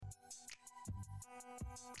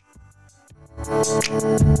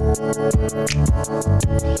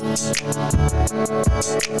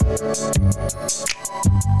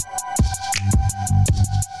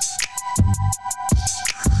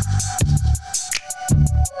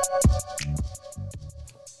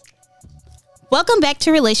Welcome back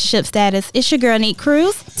to Relationship Status. It's your girl, Nate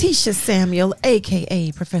Cruz. Tisha Samuel,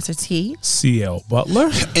 a.k.a. Professor T. CL Butler.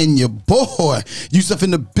 And your boy, Yusuf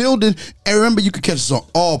in the building. And remember, you can catch us on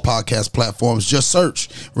all podcast platforms. Just search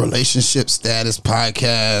Relationship Status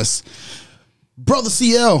Podcast. Brother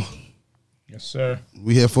CL. Yes, sir.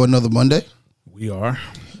 We here for another Monday. We are.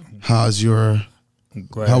 How was your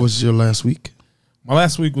last week? My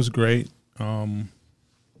last week was great. Been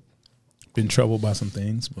troubled by some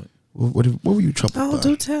things, but What were you troubled by? Oh,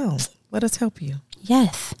 do tell. Let us help you.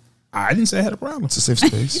 Yes. I didn't say I had a problem. It's a safe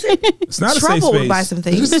space. It's not a safe Troubled space. by some It's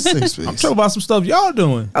things. a safe space. I'm troubled by some stuff y'all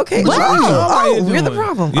doing. Okay. What Wow. you doing? Oh, What we're the doing?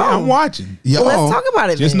 problem. Yeah, Oh. I'm watching. Y'all, Well, let's talk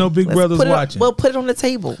about it. Just then. know Big Let's Brother's put it- watching. We'll put it on the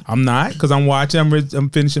table. I'm not, because I'm watching. I'm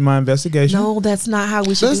finishing my investigation. No, that's not how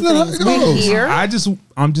we should That's do not how things. it We're goes. here.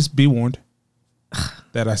 I'm just be warned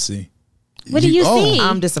that I see. What do you Oh. see?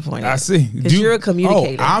 I'm disappointed. I see. Because you're a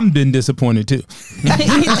communicator. Oh, I'm been disappointed too.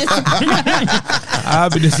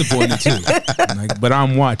 I've been disappointed too. But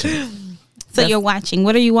I'm watching. So you're watching.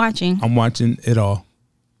 What are you watching? I'm watching it all.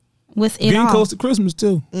 What's it Getting all? close to Christmas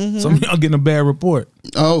too. Some of y'all getting a bad report.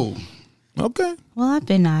 Oh. Okay. Well, I've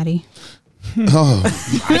been naughty. Oh.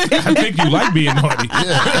 I think you like being naughty.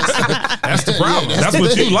 That's the problem. That's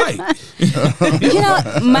what you like. You know,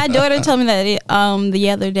 my daughter told me that the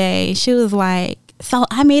other day. She was like, so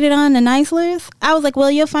I made it on the nice list? I was like, well,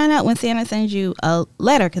 you'll find out when Santa sends you a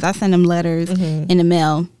letter, because I send them letters in the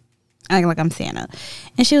mail. I act like I'm Santa.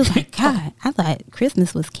 And she was like, God, I thought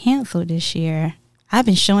Christmas was canceled this year. I've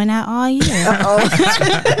been showing out all year.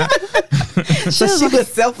 So she was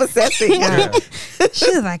self-assessing. Yeah. She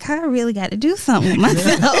was like, I really got to do something with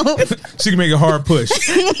myself. She can make a hard push.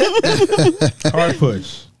 Hard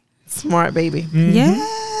push. Smart baby.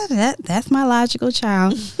 Yeah, that's my logical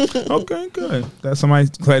child. Okay, good. That's somebody.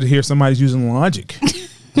 Glad to hear somebody's using logic.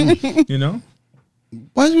 You know.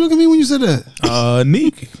 Why did you look at me when you said that?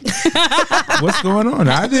 Neek. What's going on?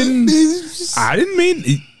 I didn't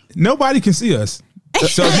mean. Nobody can see us.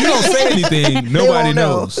 So if you don't say anything, nobody won't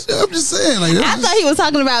know. knows. I'm just saying. Like, I thought he was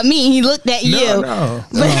talking about me. He looked at you. No.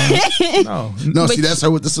 no, see, that's her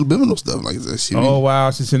with the subliminal stuff. Like that. She Oh wow,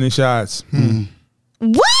 she's sending shots.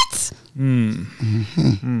 What?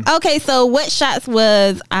 Okay, so what shots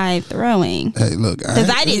was I throwing? Hey, look. Because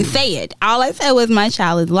I didn't say it. All I said was my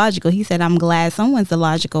child is logical. He said, I'm glad someone's the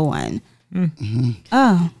logical one.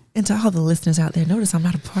 Oh. And to all the listeners out there, notice I'm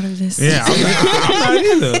not a part of this. Yeah, I'm not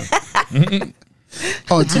either.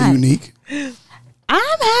 Oh, too unique.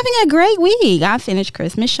 I'm having a great week. I finished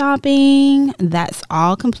Christmas shopping. That's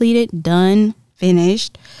all completed, done,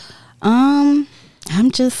 finished. I'm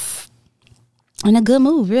just in a good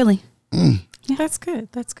mood, really. Yeah. That's good.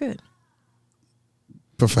 That's good.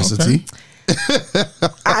 Professor Okay. T.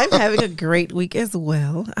 I'm having a great week as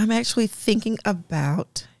well. I'm actually thinking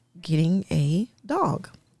about getting a dog.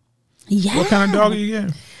 Yeah. What kind of dog are you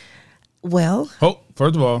getting? Well, Oh,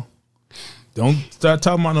 first of all, don't start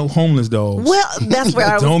talking about no homeless dogs. that's where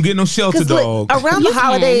I was. Don't get no shelter 'Cause look, dog. around the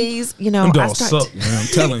holidays, you know, Them I dogs start suck, man. I'm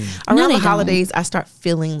telling you. No, around they the don't. holidays, I start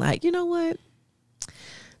feeling like, you know what?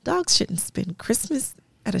 Dogs shouldn't spend Christmas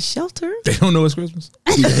at a shelter. They don't know it's Christmas.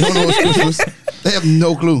 They don't know it's Christmas. They have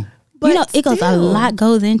no clue. But you know, it goes a still, lot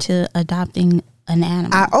goes into adopting an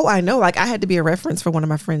animal. I know. Like I had to be a reference for one of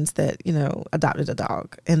my friends that adopted a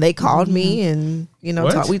dog, and they called me and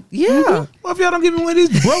What? talked. Well, if y'all don't give me one of these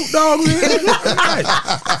broke dogs, I'm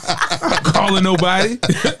not calling nobody.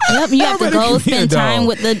 Yep, you have to Everybody go give me a spend time dog.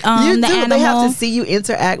 with the you do. animal. They have to see you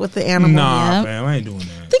interact with the animal. Nah, Yep. man, I ain't doing that.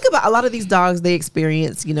 Think about a lot of these dogs. They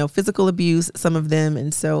experience physical abuse. Some of them,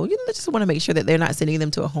 and so they just want to make sure that they're not sending them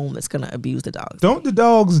to a home that's going to abuse the dogs. Don't the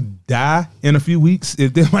dogs die in a few weeks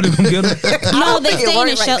if they're gonna get them? No, they think it stay in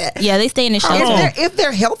the works like shelter. that. Yeah, they stay in the shelter. If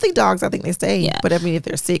they're healthy dogs, I think they stay. Yeah. But I mean, if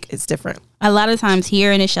they're sick, it's different. A lot of times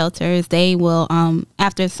here in the shelters, they will,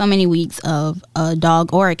 after so many weeks of a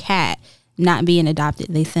dog or a cat not being adopted,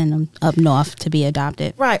 they send them up north to be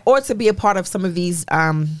adopted. Right. Or to be a part of some of these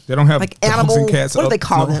They don't have like dogs animal and cats. what do up they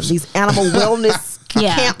call them? north. These animal wellness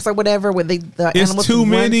Yeah. camps or whatever where the It's animals too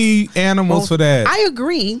can run. many animals for that. I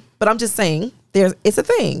agree, but I'm just saying it's a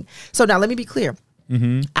thing. So now let me be clear.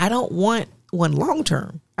 I don't want one long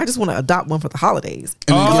term. I just want to adopt one for the holidays.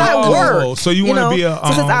 And then Because I work. so you want to be a so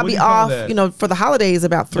since I'll what do be you call off, that? for the holidays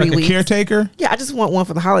about 3 like weeks. a caretaker? Yeah, I just want one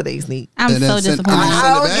for the holidays, Neat. I'm And then so send- disappointed. Send I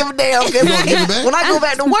it don't back? give a damn. You gonna give it back? When I go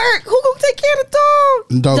back to work, who gonna take care of the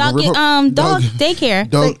dog? Dog, Dog, gonna rip dog up- daycare.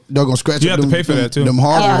 Dog gonna scratch You up have to them- pay for that, too. Them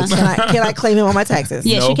hard Yeah. ones. Can I claim him on my taxes?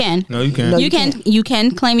 Yes, No. you can. No, you can't. No, You can you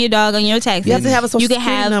can claim your dog on your taxes. You have to have a social you can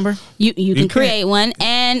security have, number. You can can't create one,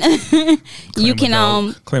 and you a can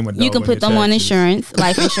dog. Claim a you dog can on put your them on taxes. insurance,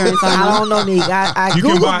 life insurance on I them. don't know, Nick. I You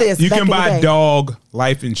can googled buy this. you back can in the buy day. dog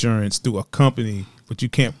life insurance through a company, but you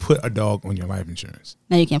can't put a dog on your life insurance.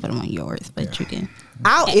 No, you can't put them on yours, but you can.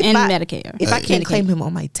 If and I- Medicare. If I can't Medicaid. claim him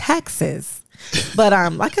on my taxes, but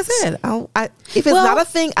like I said, if it's Well- not a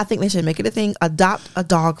thing, I think they should make it a thing. Adopt a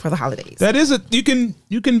dog for the holidays. That is you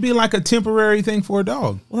can be like a temporary thing for a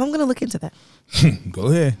dog. Well, I'm gonna look into that. Go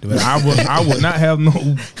ahead. But I would not have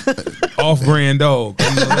no off-brand dog.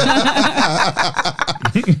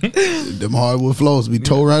 Them hardwood floors be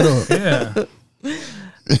tore right up. Yeah.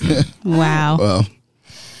 Wow. Well,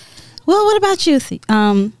 Well, what about you,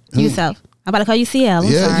 yourself? I'm about to call you CL.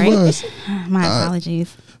 I'm yeah, sorry. it was. My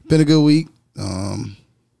apologies. Been a good week. Been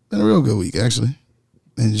a real good week, actually.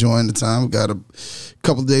 Enjoying the time. Got a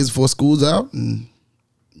couple of days before school's out, and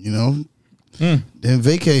then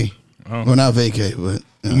vacay. Oh. Well, not vacay, but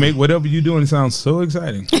You make whatever you're doing sound so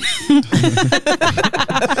exciting.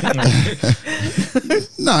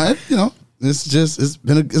 nah,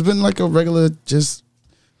 it's been like a regular just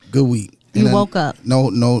good week. You then woke up. No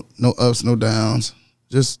ups, no downs.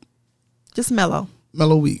 Just Mellow.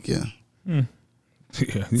 mellow week, yeah. Yeah.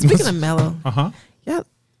 Speaking of mellow, Uh-huh. yeah,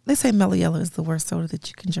 they say Mellow Yellow is the worst soda that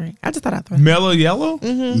you can drink. I just thought I'd throw it. Mellow Yellow?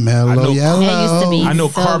 Mellow I know- yellow. That used to be I know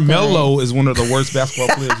so Carmelo is one of the worst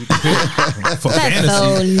basketball players you can pick for That's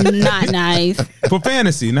fantasy. so not nice. For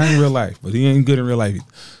fantasy, not in real life, but he ain't good in real life.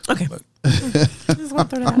 Okay. Just wanna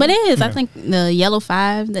throw that out. But it is. I think the yellow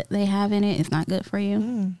 5 that they have in it is not good for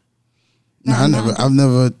you. Nah, I've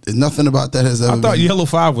never. Nothing about that has ever. I thought been. Yellow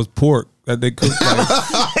 5 was pork that they cooked like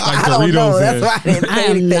I don't know. Doritos That's in. why I didn't I say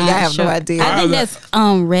am anything. I not have sure. no idea. I think I- that's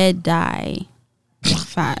red dye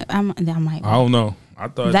 5. I might. I don't know. I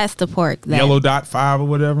thought That's the pork. That, Yellow Dot 5 or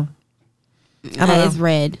whatever. I don't It's know.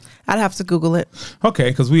 red. I'd have to Google it. Okay,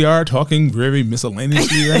 because we are talking very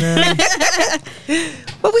miscellaneously right now.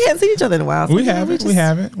 But we hadn't seen each other in a while. so We haven't. We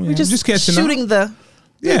haven't. We're just catching up. shooting the.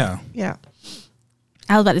 Yeah. Yeah.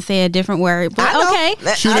 I was about to say a different word, but I know. okay.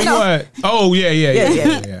 I Shooting know. what? Oh, yeah.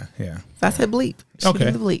 Yeah. Yeah. So I said bleep. Okay.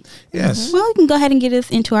 Shooting the bleep. Yes. Well, we can go ahead and get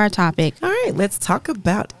us into our topic. All right, let's talk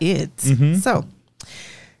about it. Mm-hmm. So,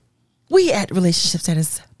 we at Relationship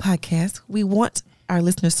Status Podcast, we want our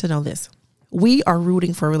listeners to know this. We are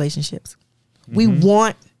rooting for relationships. We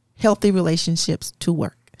want healthy relationships to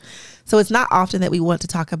work. So, it's not often that we want to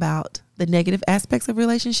talk about the negative aspects of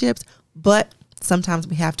relationships, but sometimes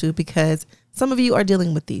we have to because some of you are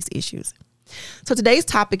dealing with these issues. So, today's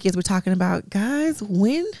topic is we're talking about, guys,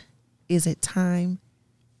 when is it time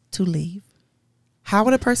to leave? How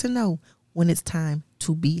would a person know when it's time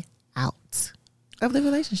to be out of the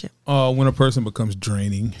relationship? When a person becomes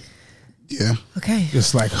draining, Yeah. Okay.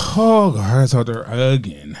 it's like, oh, God, I talked to her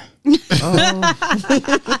again.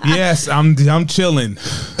 Yes, I'm chilling.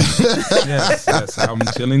 yes, I'm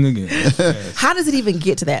chilling again. Yes. How does it even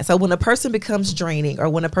get to that? So when a person becomes draining or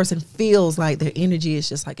when a person feels like their energy is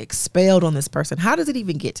just like expelled on this person, how does it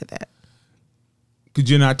even get to that? Because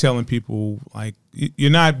you're not telling people, like, you're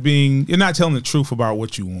not telling the truth about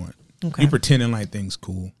what you want. Okay. You're pretending like things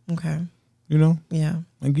cool. Okay. You know? Yeah.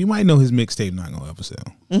 Like, you might know his mixtape not going to ever sell.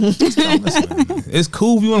 Just don't listen. It's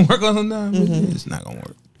cool if you want to work on something, but it's not going to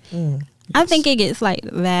work. I think it gets like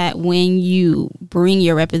that when you bring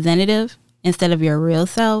your representative instead of your real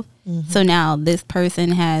self. So now this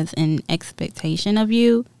person has an expectation of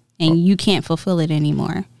you and you can't fulfill it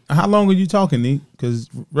anymore. How long are you talking, Nick? Because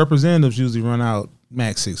representatives usually run out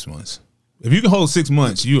max 6 months. If you can hold 6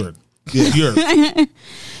 months, you're If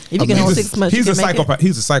you can hold 6 months, he's you a can make it. psychopath.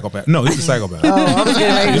 He's a psychopath. No, he's a psychopath. Oh, I was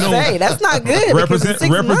getting ready to You know, say that's not good. because in 6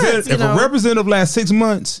 months, you if know. a representative lasts 6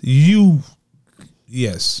 months,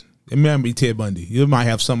 yes, it may be Ted Bundy. You might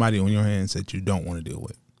have somebody on your hands that you don't want to deal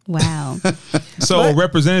with. Wow. So a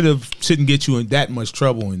representative shouldn't get you in that much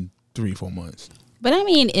trouble in 3-4 months. But I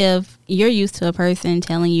mean, if you're used to a person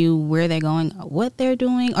telling you where they're going, or what they're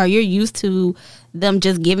doing, or you're used to them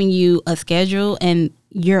just giving you a schedule and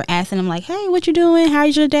you're asking them like, hey, what you doing?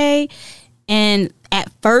 How's your day? And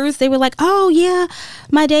at first they were like, oh yeah,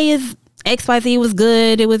 my day is XYZ was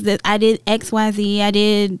good. It was this, I did XYZ. I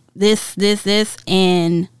did this.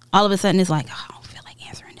 And all of a sudden it's like, oh, I don't feel like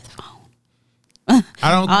answering this phone.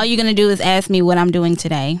 I don't. All you're going to do is ask me what I'm doing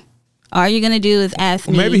today. All you're gonna do is ask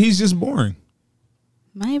me. Maybe he's just boring.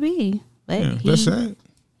 Maybe, but Yeah, that's it.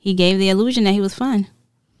 he gave the illusion that he was fun.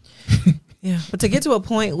 Yeah. But to get to a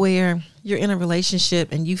point where you're in a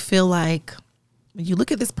relationship and you feel like when you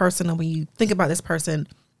look at this person and when you think about this person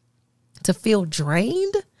to feel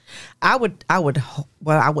drained, I wouldn't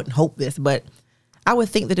hope this, but I would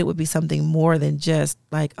think that it would be something more than just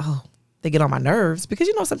like, oh, they get on my nerves. Because,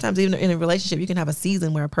 sometimes even in a relationship, you can have a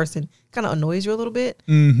season where a person kind of annoys you a little bit.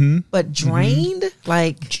 Mm-hmm. But drained,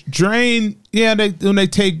 Drained, yeah, when they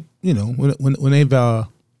take, when they've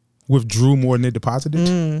withdrew more than they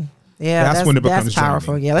deposited. Yeah, that's when it becomes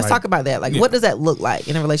powerful. draining. Yeah, let's talk about that. What does that look like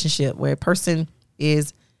in a relationship where a person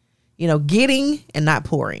is, getting and not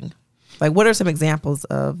pouring? Like, what are some examples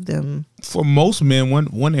of them? For most men,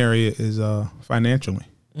 one area is financially.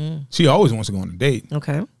 She always wants to go on a date.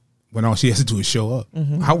 Okay. When all she has to do is show up.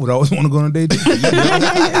 I would always want to go on a date.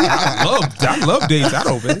 I love dates. I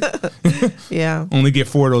don't, man. Yeah. Only get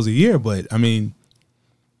 4 of those a year, but I mean,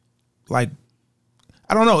 I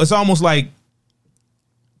don't know. It's almost like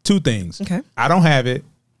two things. Okay. I don't have it,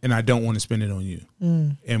 and I don't want to spend it on you.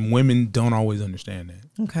 And women don't always understand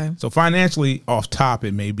that. Okay. So financially, off top,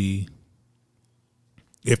 it may be,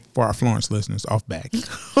 if for our Florence listeners, off back. You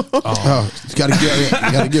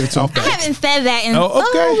gotta give it to him. I haven't said that in Oh,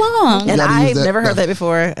 okay. so long. And gotta use I've that- never heard that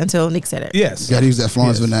before until Nick said it. Yes. You gotta use that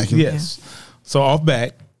Florence vernacular. Yes. So off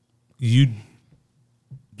back, you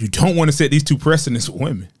don't want to set these two precedents with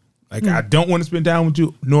women. Like, I don't want to spend time with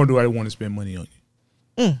you, nor do I want to spend money on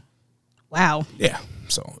you. Wow. Yeah.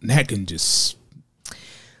 So that can just.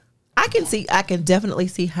 I can definitely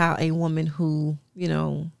see how a woman who,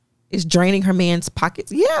 is draining her man's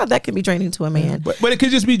pockets. Yeah, that can be draining to a man. But it could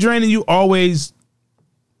just be draining. You always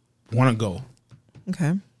want to go.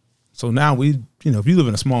 Okay. So now if you live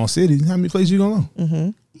in a small city, how many places you gonna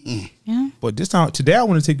go? Yeah. But today I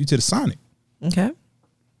want to take you to the Sonic. Okay.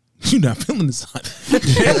 You're not feeling the Sonic.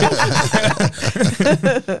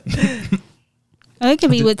 It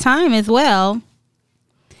could be with time as well,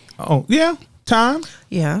 Oh yeah, time.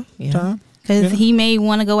 Yeah. Yeah. Time. because he may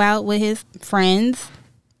want to go out with his friends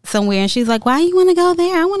somewhere, and she's like, "Why you want to go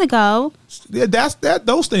there? I want to go." Yeah,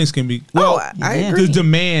 those things can be. Well, I yeah. agree. the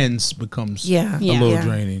demands becomes Yeah. a little Yeah.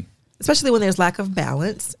 draining. Especially when there's lack of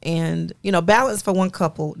balance, and balance for one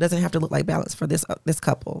couple doesn't have to look like balance for this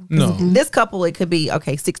couple. 'Cause No. this couple, it could be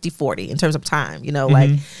 60-40 in terms of time.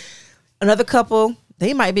 Like another couple,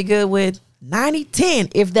 they might be good with 90-10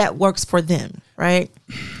 if that works for them, right?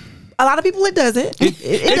 A lot of people it doesn't.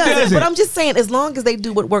 It doesn't. But I'm just saying, as long as they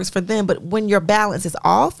do what works for them. But when your balance is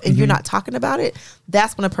off and you're not talking about it,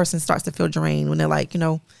 that's when a person starts to feel drained. When they're like,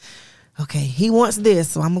 okay, he wants this,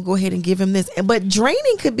 so I'm gonna go ahead and give him this. But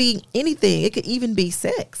draining could be anything. It could even be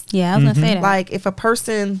sex. Yeah, I was gonna say that. Like if a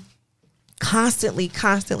person constantly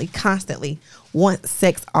wants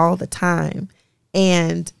sex all the time,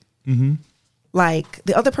 and like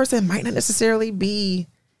the other person might not necessarily be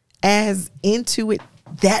as into it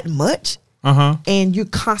that much, and you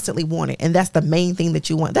constantly want it, and that's the main thing that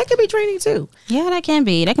you want. That can be draining too. Yeah, that can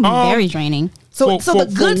be. That can be very draining. So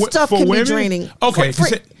the good stuff can be draining. Okay,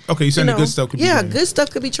 you said the You good stuff could be draining. good stuff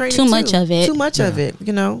could be draining. Too much of it. Too much of it. We're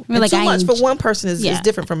And like, too I much for enj- one person is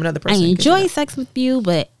different from another person. I enjoy sex with you,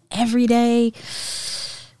 but every day,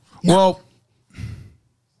 Well,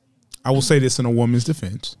 I will say this in a woman's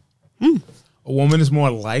defense. A woman is more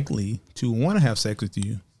likely to want to have sex with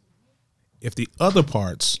you if the other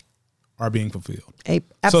parts are being fulfilled.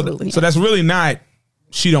 Absolutely. So that's really not,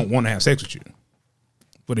 she don't want to have sex with you.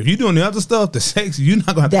 But if you're doing the other stuff, the sex, you're not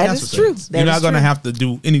going to have to That ask is for true. sex. That You're is not going to true. have to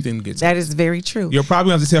do anything to get sex. That is very true. You're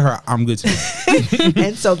probably going to tell her, I'm good today.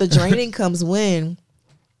 And so the draining comes when,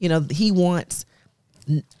 he wants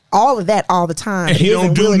all of that all the time. And he isn't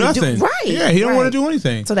don't do willing to nothing. right. Yeah, he don't right. want to do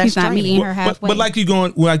anything. So that's he's not draining. meeting her halfway. But like you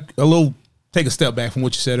going like a little, take a step back from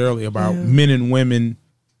what you said earlier about men and women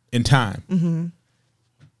in time.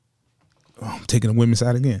 Oh, I'm taking the women's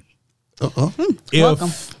side again. If welcome.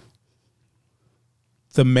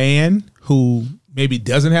 the man who maybe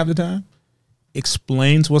doesn't have the time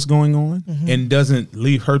explains what's going on and doesn't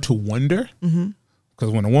leave her to wonder,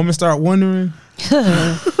 because when a woman start wondering, she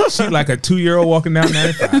like a 2-year-old walking down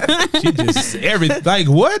 95. She just like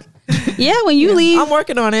what? yeah, when you leave, I'm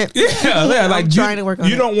working on it. Yeah, like I'm trying to work on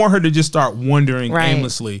you it. don't want her to just start wondering Right.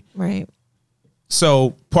 aimlessly. Right.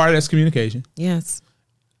 So part of that's communication. Yes.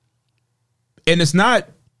 And it's not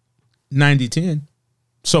 90-10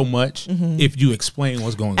 so much if you explain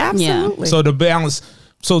what's going on. Absolutely. So the balance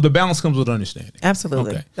comes with understanding.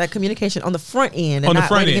 Absolutely. Okay. That communication on the front end and On the not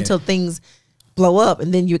front waiting end. until things blow up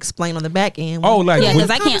and then you explain on the back end. Oh, like yeah, because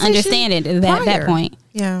I can't Conversation understand it at that prior. point.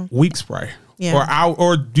 Yeah. weeks prior. Yeah.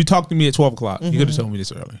 Or you talk to me at 12 o'clock. You could have told me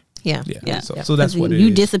this early. Yeah. Yeah. So that's 'Cause what it you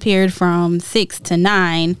is. disappeared from 6 to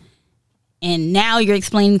 9, and now you're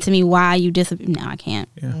explaining to me why you disappeared. No, I can't.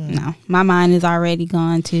 Yeah. No, my mind is already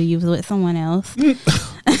gone to you was with someone else.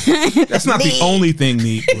 That's not the only thing,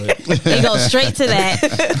 Neat. But It goes straight to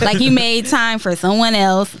that. Like you made time for someone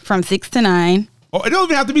else from 6 to 9. it don't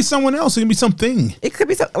even have to be someone else. It can be something. It could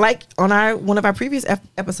be like on one of our previous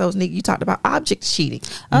episodes, Nick, you talked about object cheating.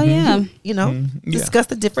 Oh yeah, You know, Yeah. discuss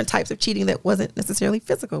the different types of cheating that wasn't necessarily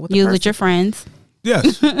physical with the you person. with your friends,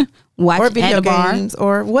 Yes. watch or at video a bar. games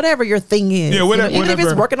or whatever your thing is. Yeah, whatever- Even if it's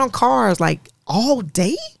whatever. working on cars like all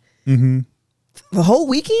day, the whole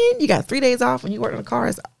weekend, you got 3 days off and you work on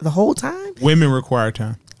cars the whole time. Women require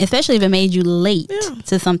time. Especially if it made you late Yeah.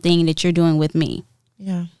 to something that you're doing with me.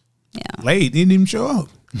 Yeah. Yeah. Late. He didn't even show up.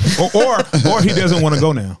 or he doesn't want to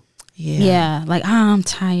go now. Yeah, like I'm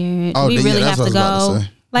tired. Oh, we yeah, really that's have to what I was about go. to say.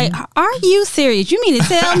 Like, are you serious? You mean to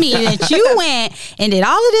tell me that you went and did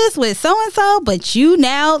all of this with so and so, but you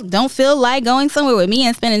now don't feel like going somewhere with me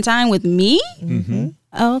and spending time with me? Mm-hmm.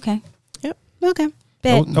 Oh, okay. Yep. Okay.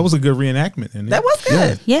 Bet. That was a good reenactment. Isn't it? That was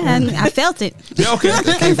good. Yeah, I felt it. Yeah, okay.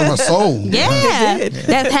 It came from her soul. Yeah,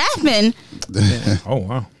 that happened. Oh,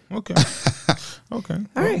 wow. Okay. Okay.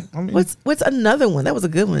 All right. I mean, What's another one? That was a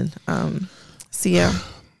good one. Cia.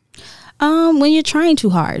 When you're trying too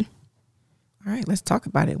hard. All right, let's talk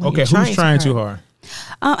about it. When okay, you're who's trying too hard?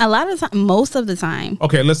 A lot of the time, most of the time,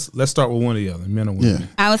 Okay, let's start with one or the other, men or women. Yeah.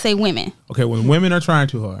 I would say women. Okay, when women are trying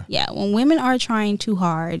too hard. Yeah, when women are trying too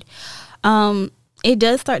hard, it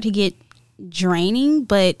does start to get draining.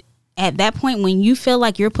 But at that point, when you feel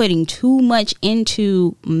like you're putting too much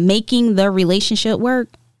into making the relationship work,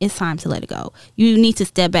 it's time to let it go. You need to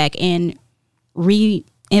step back and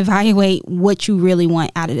reevaluate what you really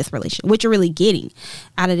want out of this relationship, what you're really getting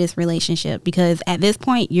out of this relationship. Because at this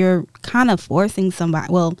point, you're kind of forcing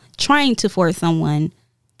somebody, trying to force someone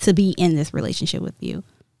to be in this relationship with you.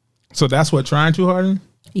 So that's what trying too hard is?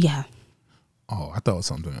 Yeah. Oh, I thought it was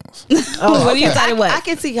something else. Oh, What do you thought it was? I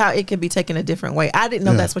can see how it can be taken a different way. I didn't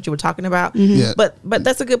know Yeah. that's what you were talking about. Yeah. But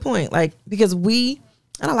that's a good point. Like, because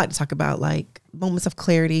I like to talk about like moments of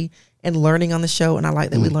clarity and learning on the show. And I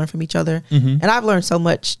like that we learn from each other. And I've learned so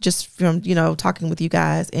much just from, talking with you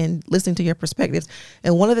guys and listening to your perspectives.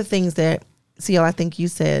 And one of the things that, CL, I think you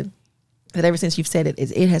said that ever since you've said it,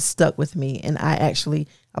 it has stuck with me and I actually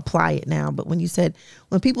apply it now. But when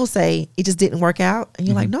people say it just didn't work out and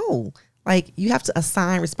you're like, no, like you have to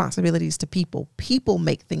assign responsibilities to people. People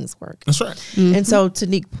make things work. That's right. And so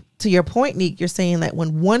to your point, Neek, you're saying that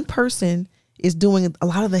when one person is doing a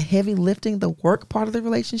lot of the heavy lifting, the work part of the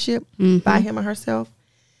relationship by him or herself,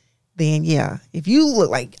 then yeah, if you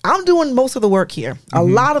look like I'm doing most of the work here, a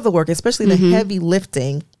lot of the work, especially the heavy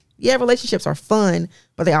lifting, yeah, relationships are fun,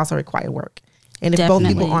 but they also require work. And if both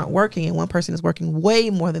Definitely. people aren't working and one person is working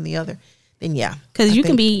way more than the other, then yeah. Because I you can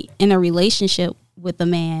think- be in a relationship with a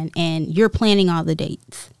man and you're planning all the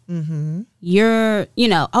dates. You're,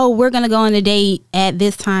 we're going to go on a date at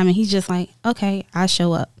this time. And he's just like, okay, I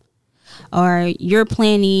show up. Or you're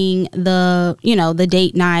planning the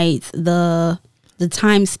date nights, the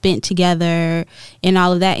time spent together and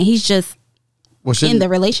all of that. And he's just in the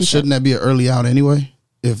relationship. Shouldn't that be an early out anyway?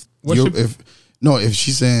 If What if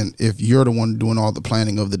she's saying if you're the one doing all the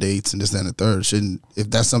planning of the dates and this, that, and the third, if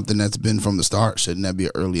that's something that's been from the start, shouldn't that be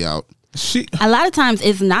an early out? A lot of times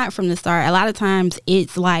it's not from the start. A lot of times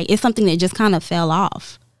it's something that just kind of fell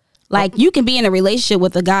off. Like you can be in a relationship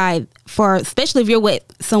with a guy especially if you're with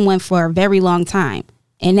someone for a very long time.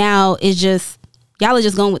 And now it's just, y'all are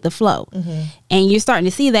just going with the flow. And you're starting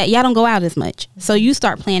to see that y'all don't go out as much. So you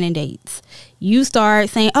start planning dates. You start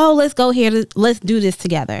saying, oh, let's go here. Let's do this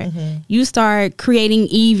together. You start creating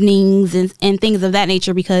evenings and things of that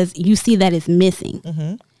nature because you see that it's missing.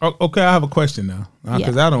 Okay, I have a question now.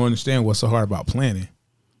 Because Yeah. I don't understand what's so hard about planning.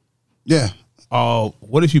 Yeah. Oh,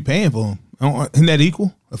 what if you're paying for them? Isn't that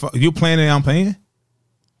equal? If you're planning, I'm paying?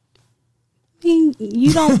 I mean,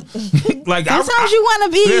 you don't. Like Sometimes you want to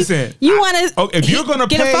be. Listen, You want to. if you're gonna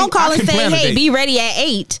get pay, a phone call I and can say, plan a "Hey, date." be ready at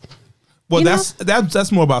 8." Well, you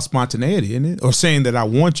that's more about spontaneity, isn't it? Or saying that I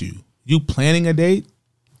want you. You planning a date,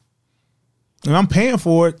 and I'm paying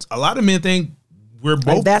for it. A lot of men think we're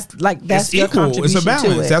both. that's it's your equal. It's contribution a balance.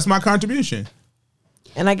 to it. That's my contribution.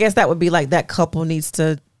 And I guess that would be like that couple needs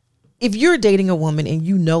to, if you're dating a woman and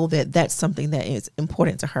you know that that's something that is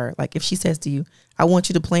important to her, like if she says to you, I want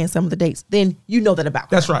you to plan some of the dates, then you know that about her.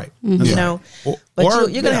 That's right. You That's know? right. But Or-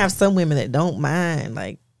 you're going to yeah. have some women that don't mind.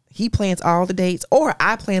 Like, he plans all the dates, or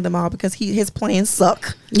I plan them all because his plans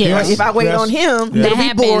suck. Yeah. Or if I wait on him, That it'll be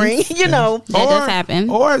happens. boring. You know, That does happen.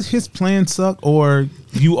 Or his plans suck, or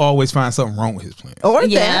you always find something wrong with his plans. or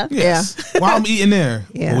Yeah. that. Yes. While I'm eating there.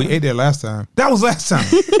 Yeah. Well, we ate there last time. That was last time.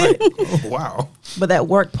 Like, oh, wow. But that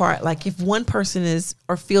work part, like if one person is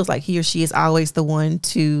or feels like he or she is always the one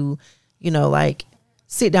to, you know, like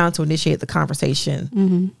sit down to initiate the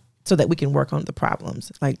conversation so that we can work on the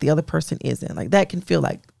problems. Like the other person isn't. Like that can feel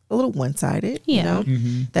like a little one-sided, you Yeah. know,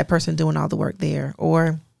 that person doing all the work there,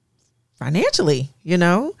 or financially, you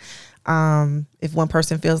know, if one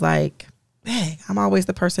person feels like, hey, I'm always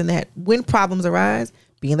the person that when problems arise,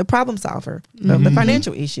 being the problem solver of the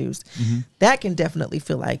financial issues, that can definitely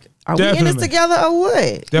feel like, are we in this Definitely. together or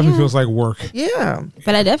what? Definitely feels like work. Yeah.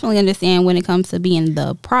 But I definitely understand when it comes to being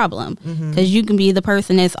the problem, because you can be the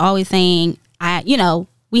person that's always saying,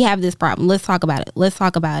 we have this problem. Let's talk about it. Let's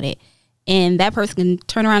talk about it. And that person can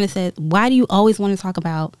turn around and say, why do you always want to talk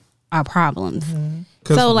about our problems?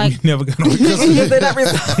 So like, we never got on Because they're not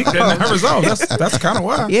resolved. they're not resolved. That's kind of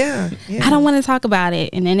why. Yeah. I don't want to talk about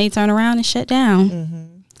it. And then they turn around and shut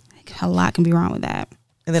down. Like, a lot can be wrong with that.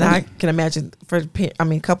 And then I can imagine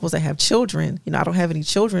couples that have children, you know, I don't have any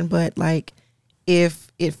children, but like if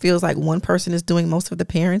it feels like one person is doing most of the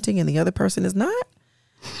parenting and the other person is not,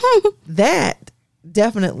 that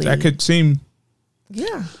definitely. That could seem,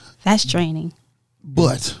 Yeah. That's draining.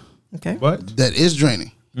 But Okay. but that is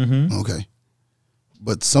draining. Okay.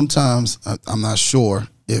 But sometimes I'm not sure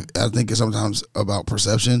if I think it's sometimes about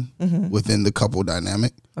perception within the couple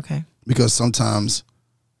dynamic, Okay. because sometimes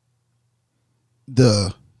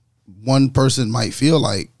the one person might feel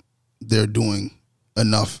like they're doing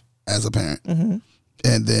enough as a parent, and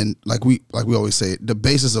then like we always say, the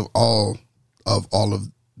basis of all of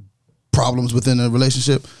problems within a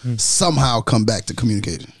relationship somehow come back to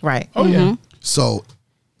communication. Right. oh yeah, So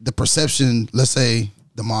the perception, let's say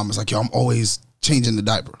the mom is like, yo, I'm always changing the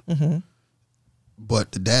diaper.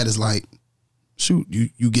 But the dad is like, shoot,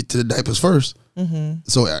 you get to the diapers first.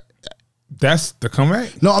 So that's the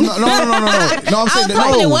comeback. no, I'm not. No. I'm saying that,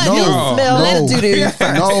 hoping it was you. Smell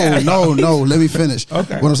that doo-doo. no. Let me finish.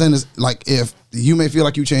 Okay. What I'm saying is, like, if you may feel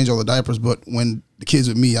like you change all the diapers, but when the kid's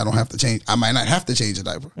with me, I don't have to change. I might not have to change the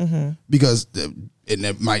diaper because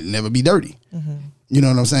it might never be dirty. You know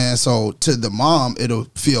what I'm saying? So to the mom, it'll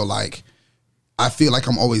feel like I feel like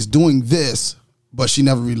I'm always doing this, but she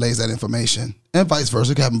never relays that information, and vice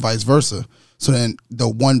versa. It can happen vice versa. So then the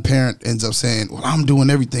one parent ends up saying, well, I'm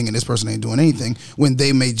doing everything and this person ain't doing anything, when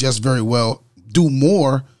they may just very well do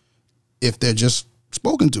more if they're just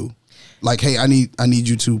spoken to. Like, hey, I need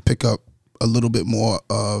you to pick up a little bit more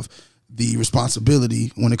of the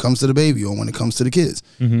responsibility when it comes to the baby or when it comes to the kids.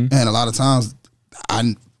 And a lot of times,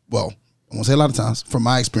 I won't say a lot of times, from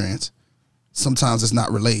my experience, sometimes it's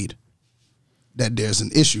not relayed that there's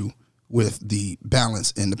an issue with the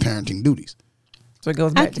balance in the parenting duties. So it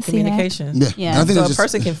goes I back to can see that. communication. Yeah. Yeah. And I think So it's a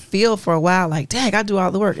person can feel for a while like, dang, I do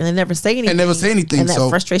all the work, and they never say anything. And that so-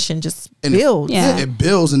 frustration just and builds. Yeah. it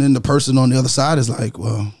builds, and then the person on the other side is like,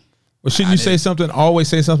 well, Well, shouldn't you say something? Always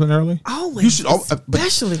say something early. Always. You should al- but-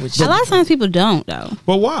 especially with A children. lot of times people don't, though.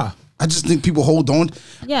 But why? I just think people hold on.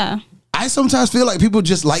 Yeah. I sometimes feel like people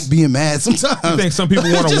just like being mad sometimes. You think some people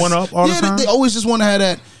want to Just- one up all the time? They always just want to have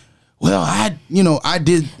that, well, I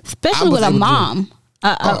did. Especially I was with a able to do it. mom.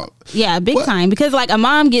 Yeah, big What? time. Because like a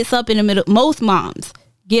mom gets up in the middle. Most moms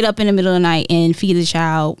get up in the middle of the night and feed the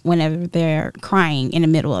child whenever they're crying in the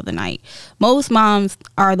middle of the night. Most moms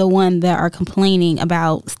are the one that are complaining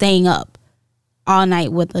about staying up all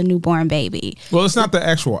night with a newborn baby. Well, it's not the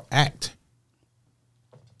actual act.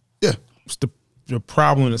 Yeah. It's the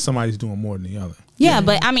problem that somebody's doing more than the other. Yeah,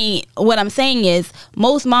 but I mean, what I'm saying is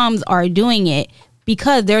most moms are doing it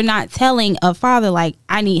because they're not telling a father like,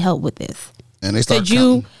 I need help with this. And they start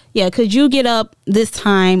counting. Could you get up this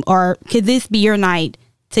time, or could this be your night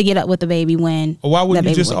to get up with the baby when? Or why wouldn't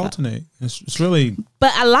the you baby just wake up? alternate? It's really.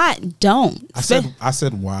 But a lot don't. I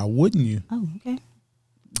said, why wouldn't you? Oh, okay.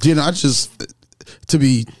 You know, I just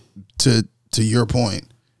to your point,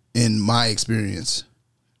 in my experience,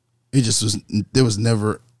 it just was. There was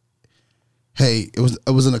never. Hey, it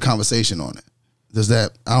wasn't a conversation on it. Does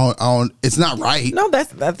that? I don't. It's not right. No, I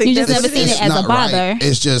think You just that's never seen it as a not bother.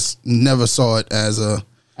 It's just never saw it as a.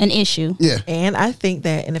 An issue. Yeah. And I think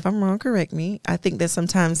that, and if I'm wrong, correct me, I think that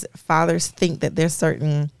sometimes fathers think that there's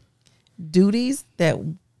certain duties that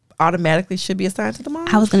automatically should be assigned to the mom.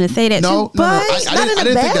 I was going to say that No, too. but I not didn't- in I a didn't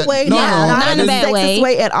think bad that- way. no, not in a bad sexist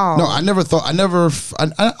way at all. No, I never thought.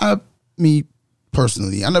 I me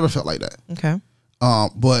personally, I never felt like that. Okay.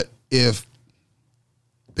 But if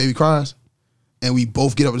baby cries and we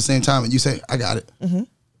both get up at the same time and you say, I got it,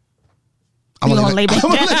 You gonna lay back I'm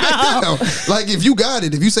gonna lay down. back down. Like if you got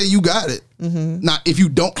it, if you say you got it, now if you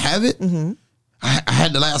don't have it, I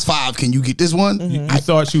had the last 5. Can you get this one? You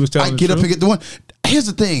thought she was telling I the get up truth? and get the one. Here's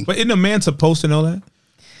the thing. But isn't a man supposed to know that?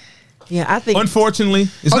 Yeah, I think. Unfortunately,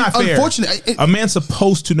 it's not fair. Unfortunately, a man's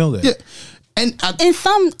supposed to know that. Yeah, and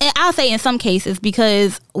I'll say in some cases,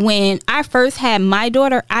 because when I first had my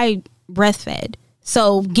daughter, I breastfed.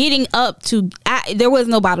 So getting up to, there was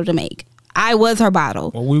no bottle to make. I was her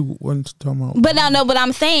bottle. Well, we weren't talking about. But no, but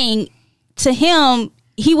I'm saying to him,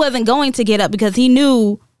 he wasn't going to get up because he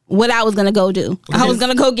knew what I was going to go do. I was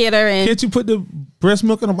going to go get her. And Can't you put the breast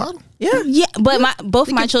milk in a bottle? Yeah, but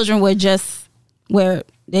both my children were just where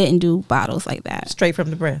they didn't do bottles like that. straight from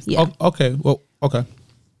the breast. Yeah. Oh, okay. Well, okay.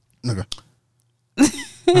 okay.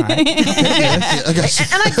 All right. I got you.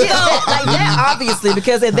 And I get that, like that, obviously,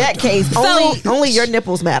 because in that case, only your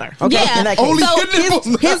nipples matter. Okay, Yeah. in that case, Only So your nipples.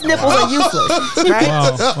 his nipples are useless, right?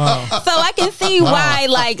 Wow. So I can see why,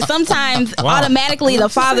 like, sometimes automatically the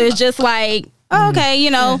father is just like, oh, okay,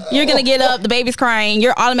 you know, you're going to get up, the baby's crying,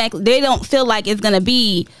 you're automatically, they don't feel like it's going to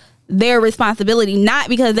be their responsibility, not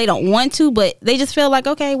because they don't want to, but they just feel like,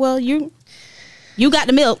 okay, well, you got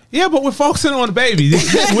the milk. Yeah, but we're focusing on the baby.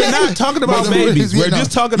 We're not talking about babies. We're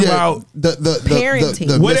just talking about the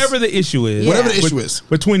parenting. whatever the issue is. Whatever the issue is.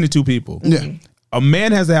 between the two people. Yeah. A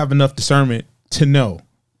man has to have enough discernment to know.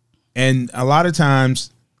 And a lot of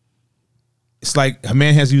times, it's like a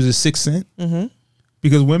man has to use his sixth sense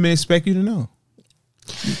because women expect you to know.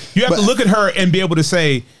 You have to look at her and be able to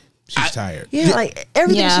say, she's tired. Yeah, like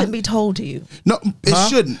everything Yeah. shouldn't be told to you. No, it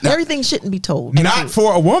shouldn't. Now, Everything shouldn't be told. Not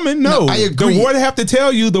for a woman, no. No, I agree. The more they have to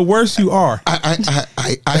tell you, the worse you are.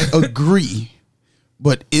 I agree,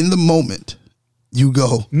 but in the moment, you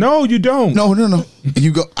go, No, you don't. no.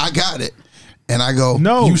 You go, I got it, and I go,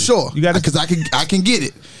 No. you sure? You gotta- because I can get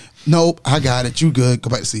it. Nope, I got it. You good? Go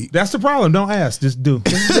back to seat. That's the problem. Don't ask. Just do.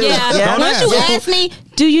 Yeah. Yeah. Once you ask me,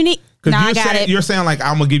 do you need? No, I got it. You're saying like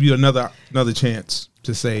I'm gonna give you another chance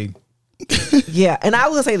to say. Yeah, and I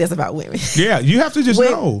will say this about women. Yeah, you have to just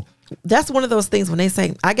When- know. That's one of those things when they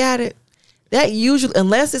say, I got it. That usually,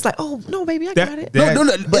 unless it's like, oh, no, baby, I got it. that- No.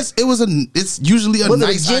 It's usually a Was it a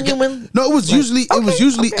nice. genuine? No, it was usually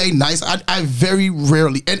okay. a nice. I very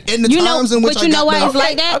rarely, and in the You know, times in which but I you got know why the- it's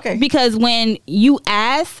like that? okay. Because when you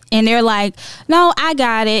ask and they're like, "No, I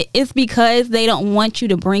got it," it's because they don't want you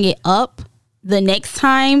to bring it up the next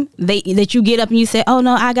time that you get up and you say, "Oh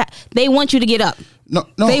no, I got." They want you to get up. No.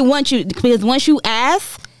 They want you because once you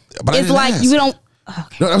ask, But I it's didn't like ask. you don't. Okay.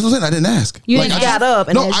 No, that's what I'm saying. I didn't ask. You Like, didn't I ask. got up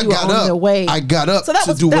and as you were on your way. I got up So that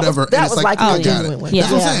to was- do that was- whatever. that and it's was like, like I your got genuine it. one.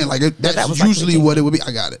 That's what Yeah. I'm saying. Like that's that was like usually your what it would be.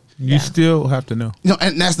 I got it. You still have to know. You know,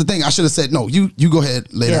 and that's the thing. I should have said no. You go ahead,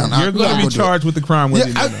 lay Yeah. down. You're going to I'll be go do it. charged with the crime. Yeah,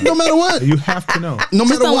 Whether you know. no matter what. You have to know. No Just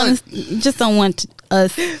matter don't what. want. Just don't want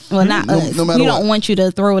us. Well, not No- us. no matter you don't what. want you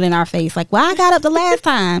to throw it in our face. Like, well, I got up the last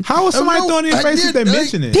time. How is somebody No, throwing in your I face if did, they like,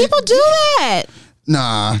 mention it? People do that.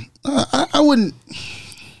 Nah, I wouldn't.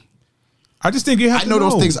 I just think you have I to know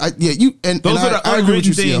those things. Those Those are the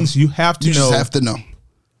unwritten things you have to You know. just have to know.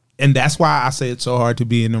 And that's why I say it's so hard to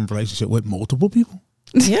be in a relationship with multiple people.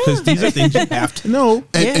 Yeah. Because these are things you have to know.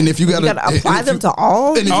 And, Yeah. and if you You gotta, gotta apply them to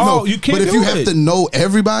all. And if Oh, know, you can't But if do you have it. to know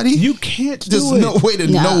everybody, You can't there's do it. no way to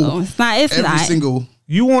No, know it's not. It's every not. single.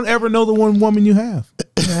 You won't ever know the one woman you have.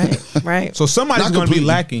 Right, right. So somebody's Not going to be completely.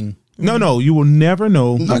 lacking. No, you will never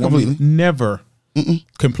know. Not the woman. completely. Never.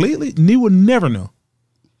 Completely? You will never know.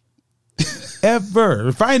 Ever.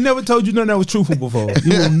 If I ain't never told you nothing that was truthful before,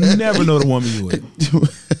 you will never know the woman you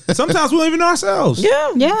with. Sometimes we don't even know ourselves.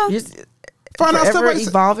 Yeah. Yeah. You're Find out forever stuff.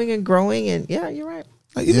 evolving and growing. And yeah, you're right.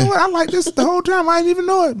 Like, you know what? I like this the whole time. I didn't even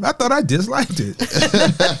know it. I thought I disliked it.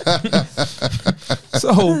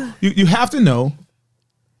 So you have to know,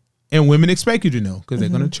 and women expect you to know because they're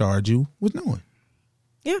going to charge you with knowing.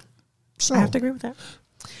 Yeah. So I have to agree with that.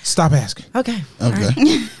 stop asking. Okay. All Okay,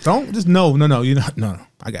 right. Don't just no. You're not. No.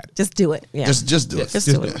 I got it. Just do it. Yeah. just do it. Just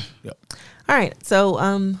do it. Yep. All right. So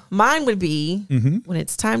mine would be when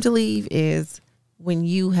it's time to leave is when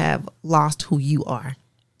you have lost who you are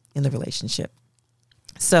in the relationship.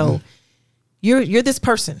 So you're this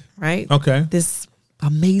person, right? Okay. This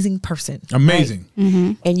amazing person. Amazing.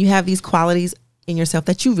 right? And you have these qualities in yourself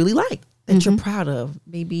that you really like, that you're proud of.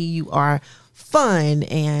 Maybe you are fun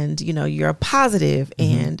and you're positive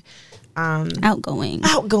and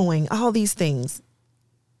Outgoing. all these things.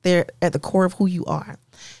 They're at the core of who you are.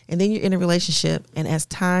 And then you're in a relationship, and as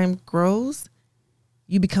time grows,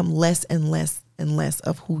 you become less and less and less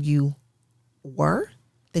of who you were,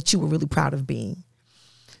 that you were really proud of being.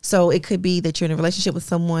 So it could be that you're in a relationship with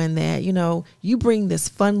someone that, you bring this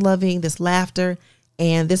fun loving, this laughter,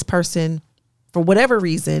 and this person, for whatever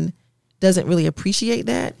reason, doesn't really appreciate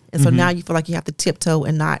that. And so now you feel like you have to tiptoe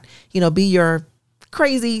and not, be your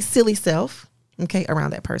crazy, silly self, okay,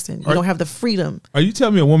 around that person. You don't have the freedom. Are you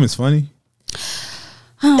telling me a woman's funny?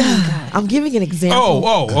 Oh my God. I'm giving an example.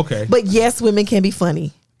 Oh, okay. But yes, women can be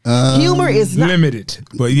funny. Humor is not Limited,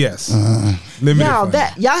 but yes. Limited. Now funny.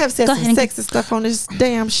 that y'all have said Go some ahead. sexist stuff on this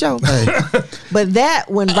damn show, but that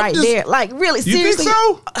one right there, like really You think seriously,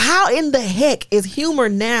 so? how in the heck is humor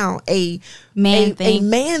now a Man thing. A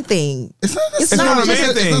man thing? It's not. It's not a just-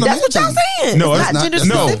 man thing. That's what y'all saying. No, it's it's not gender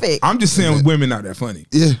no, specific. I'm just saying women not that funny.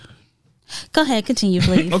 Yeah. Go ahead, continue,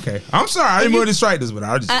 please. Okay, I'm sorry. I didn't want to strike this, but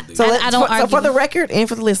I just. So, I don't so argue. for the record and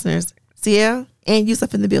for the listeners, Ciel and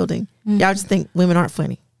Yusuf in the building, y'all just think women aren't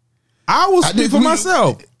funny. I will speak did- for we-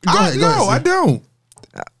 myself. Go ahead, go ahead, I Sid. don't.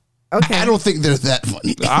 Okay, I don't think they're that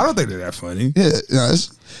funny. I don't think they're that funny. Yeah,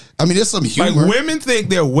 there's some Like humor. women think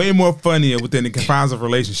they're way more funnier within the confines of a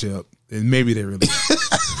relationship than maybe they really.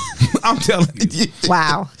 I'm telling you.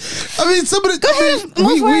 wow. I mean, some of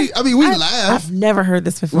the we laugh. I've never heard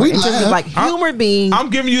this before. We In terms of laugh. like humor being, I'm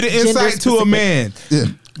giving you the insight to a specific. man. Yeah.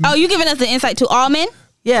 Oh, you giving us the insight to all men?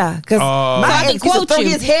 yeah, because So I my can ex used to quote throw you.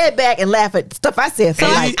 his head back and laugh at stuff I said. So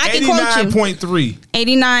I can quote you. 89.3.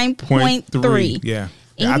 89.3. Yeah.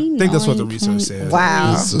 Yeah, I think that's what the research says.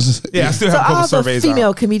 wow. Yeah, I still So have a couple all the surveys female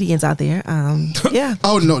out. comedians out there, yeah.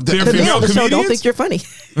 Oh no, They're The men female on the show don't comedians? think you're funny.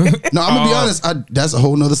 no. I'm gonna be honest. That's a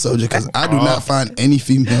whole nother subject because I do not find any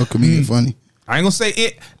female comedian funny. I ain't gonna say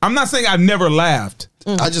it. I'm not saying I've never laughed,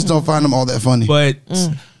 I just don't find them all that funny. but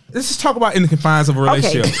let's just talk about in the confines of a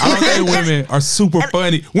relationship. Okay. I don't think women are super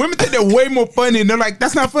funny. Women think they're way more funny, and they're like,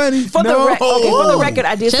 "That's not funny." For the record,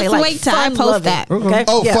 I did Just say like wait till I fun post loving, that. Okay?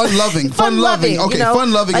 Oh, Yeah. fun loving. Okay,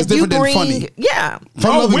 fun loving is like you different than funny. Yeah. Fun Oh,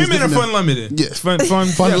 loving is women are different fun limited. Yeah. fun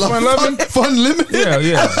loving. loving. Fun limited.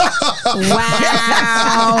 Yeah.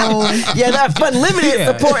 Wow. Yeah, that fun limited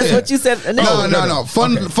Yeah. supports what you said. No.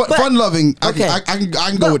 Fun loving. I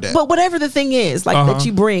can go with that. But whatever the thing is, like that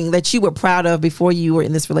you bring, that you were proud of before you were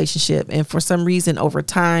in this relationship, and for some reason over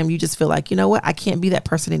time you just feel like, you know what, I can't be that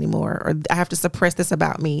person anymore, or I have to suppress this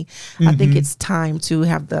about me. I think it's time to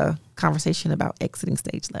have the conversation about exiting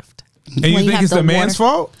stage left. And you When you think have it's the the man's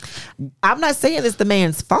fault? I'm not saying it's the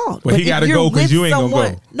man's fault. But he if gotta you're go 'cause with you ain't gonna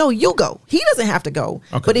someone- go. No, you go. He doesn't have to go.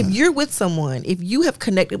 Okay. But if you're with someone, if you have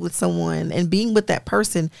connected with someone and being with that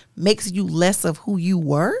person makes you less of who you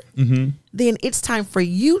were, then it's time for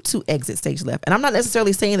you to exit stage left. And I'm not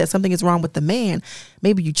necessarily saying that something is wrong with the man.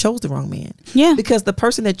 Maybe you chose the wrong man. Yeah. Because the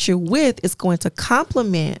person that you're with is going to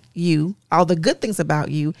compliment you, all the good things about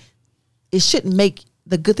you. It shouldn't make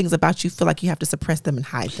the good things about you feel like you have to suppress them and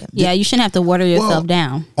hide them. Yeah, you shouldn't have to water yourself Well,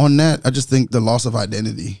 down. On that, I just think the loss of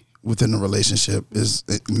identity within a relationship is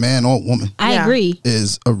man or woman I Yeah. agree.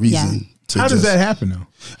 is a reason to. How does just- that happen though?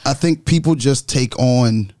 I think people just take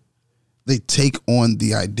on the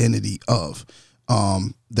identity of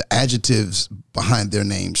the adjectives behind their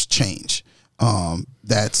names change. No.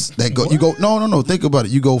 Think about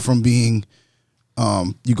it. You go from being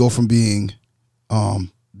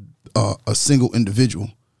a single individual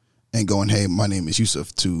and going, hey, my name is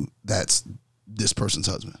Yusuf, to that's this person's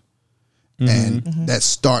husband. And that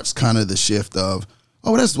starts kind of the shift of,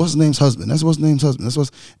 oh, that's what's his name's husband. That's what's his name's husband.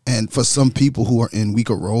 And for some people who are in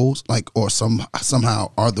weaker roles, like, or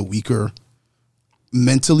somehow are the weaker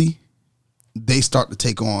mentally, they start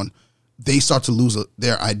to lose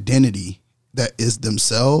their identity that is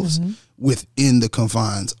themselves within the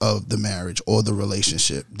confines of the marriage or the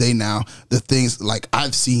relationship. The things like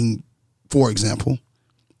I've seen, for example,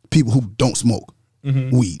 people who don't smoke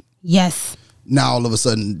weed. Yes. Now all of a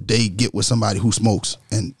sudden they get with somebody who smokes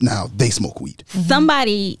and now they smoke weed.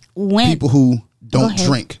 Somebody went. People who don't ahead.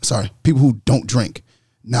 drink, people who don't drink,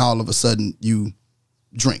 now all of a sudden you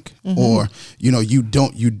drink. Or, you're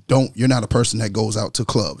not a person that goes out to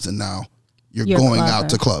clubs and now you're You're a going clubber. out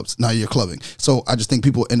to clubs. Now you're clubbing. So I just think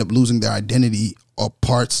people end up losing their identity or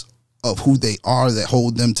parts of who they are that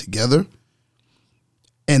hold them together.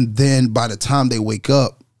 And then by the time they wake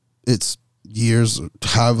up, it's years or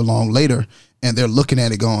however long later, and they're looking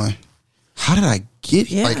at it going, how did I get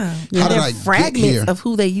here? Yeah. Like, how They're did I get fragments here? of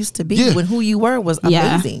who they used to be Yeah. when who you were was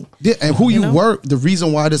Yeah. amazing. Yeah, and who you know? were, the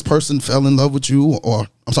reason why this person fell in love with you,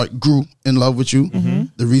 grew in love with you,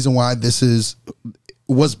 the reason why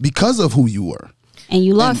was because of who you were. And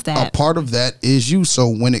you lost And that. a part of that is you. So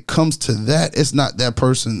when it comes to that, it's not that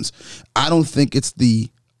person's. I don't think it's the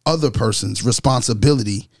other person's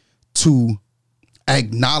responsibility to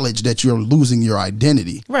acknowledge that you're losing your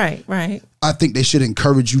identity. Right. I think they should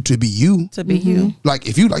encourage you to be you. To be you. Like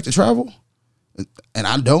if you like to travel and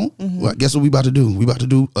I don't, well, guess what we about to do? We about to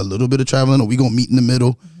do a little bit of traveling, or we gonna meet in the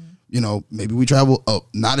middle. maybe we travel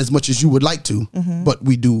not as much as you would like to, but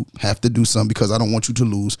we do have to do some because I don't want you to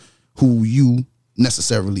lose who you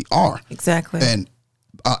necessarily are. Exactly. And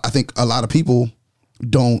I think a lot of people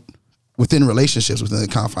don't, within relationships, within the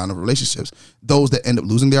confine of relationships, those that end up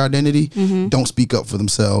losing their identity don't speak up for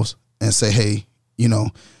themselves and say, hey,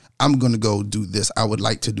 I'm going to go do this. I would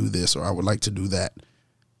like to do this, or I would like to do that,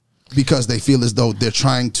 because they feel as though they're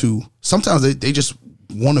trying to, sometimes they just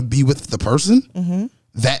want to be with the person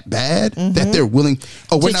that bad that they're willing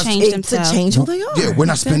we're not to change who they are. Yeah, we're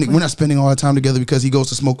not spending all our time together because he goes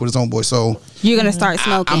to smoke with his homeboy. So you're gonna start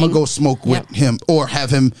smoking. I'm gonna go smoke with him, or have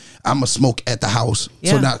him. I'm gonna smoke at the house.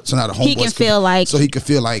 So not a homeboy. He can feel like. So he can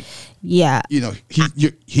feel like. Yeah.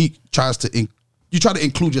 He tries to. You try to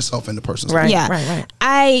include yourself in the person's life. Right. Yeah.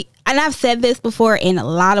 Right. I've said this before, and a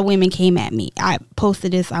lot of women came at me. I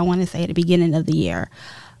posted this, I want to say, at the beginning of the year.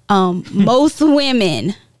 Most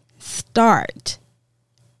women start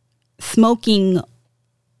smoking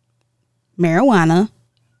marijuana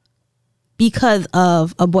because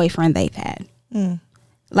of a boyfriend they've had.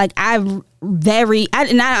 Like I'm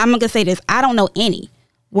gonna say this, I don't know any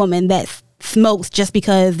woman that smokes just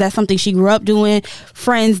because that's something she grew up doing,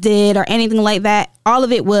 friends did, or anything like that. All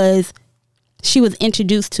of it was she was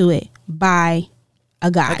introduced to it by a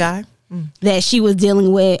guy that she was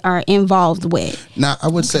dealing with or involved with. Now I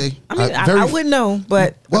would say, I wouldn't know,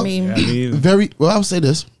 but I would say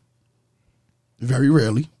this. Very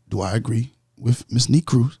rarely do I agree with Miss Neat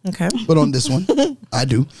Cruz. Okay. But on this one, I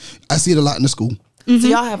do. I see it a lot in the school. So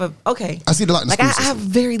y'all have I see it a lot in the school system. I have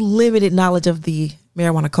very limited knowledge of the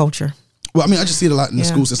marijuana culture. Well, I mean, I just see it a lot in the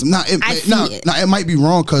school system. Now, it might be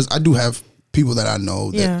wrong because I do have people that I know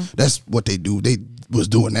that that's what they do. They was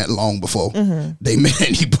doing that long before they met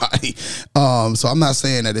anybody. So I'm not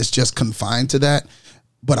saying that it's just confined to that,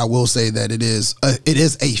 but I will say that it is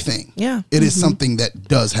a thing. Yeah. It is something that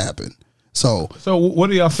does happen. So what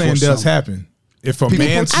are y'all saying does happen? If a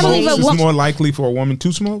man smokes, it's more likely for a woman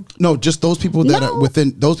to smoke? No, just those people that are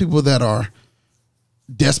within, those people that are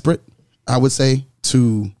desperate, I would say,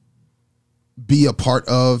 to be a part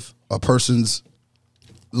of a person's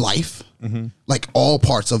life, like all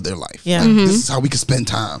parts of their life. Yeah. Like, this is how we can spend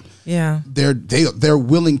time. Yeah. They're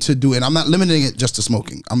willing to do it. And I'm not limiting it just to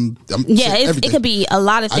smoking. It could be a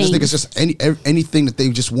lot of things. I just think it's just anything that they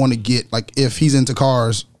just want to get. Like if he's into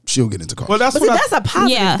cars, she'll get into cars. Well, that's a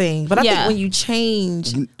positive thing. But I think when you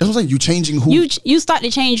change, that's what I'm saying. You changing who you start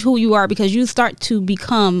to change who you are, because you start to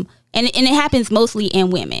become, and it happens mostly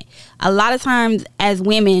in women. A lot of times as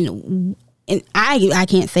women, and I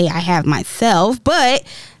can't say I have myself, but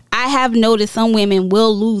I have noticed some women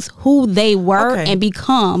will lose who they were and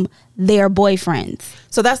become their boyfriends.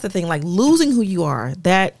 So that's the thing, like losing who you are,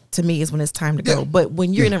 that to me is when it's time to go. But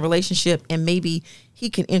when you're in a relationship and maybe he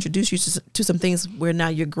can introduce you to some things where now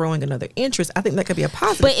you're growing another interest, I think that could be a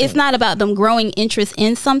positive But it's not about them growing interest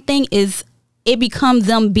in something, it becomes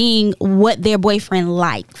them being what their boyfriend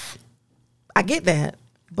likes. I get that.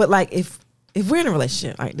 But like if we're in a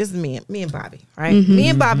relationship, all right, this is me and Bobby, right? Me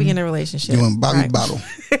and Bobby in a relationship. You and Bobby Bottle.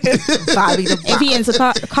 Bobby the If he into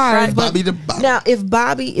cars. Right. Bobby the Bottle. Now, if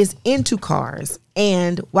Bobby is into cars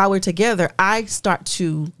and while we're together, I start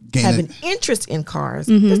to have an interest in cars,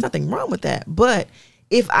 there's nothing wrong with that. But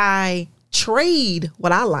if I trade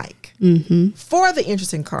what I like for the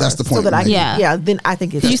interest in cars, that's the point. So that I then I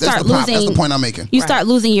think it's Start losing. That's the point I'm making. You start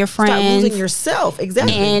losing your friends. Start losing yourself,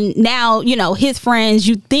 exactly. And now, his friends,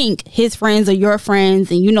 you think his friends are your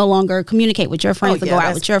friends, and you no longer communicate with your friends or go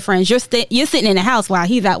out with your friends. You're sitting in the house while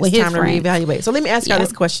he's out with his friends. Time to reevaluate. So let me ask y'all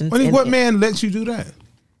this question. What man lets you do that?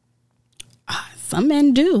 Some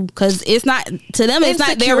men do, because it's not to them. It's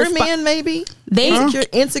not their men. Maybe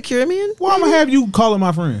insecure men. Well, I'm gonna have you calling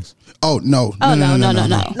my friends. Oh no! No.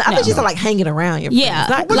 I think she's like hanging around your friends. Yeah,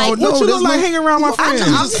 not, like what you look like hanging around my friends?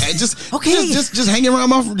 Just hanging around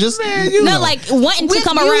my just like wanting to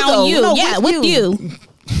come around you. With you.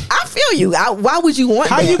 I feel you. Why would you want?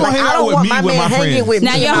 How that? you gonna hang out with me with my friends? With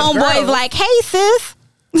now your homeboy's like, "Hey sis."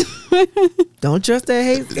 Don't trust that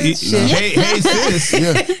hey sis shit. Hey sis.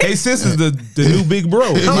 Yeah. Hey sis is the new big bro.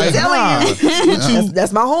 I'm telling you.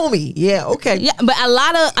 That's my homie. Yeah, okay. Yeah, but a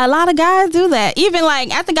lot of guys do that. Even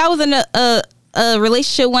like I think I was in a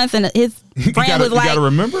relationship once, and his friend was like, "You gotta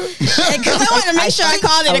remember," because I wanted to make sure I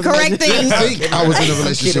called it the correct thing. I think I was in a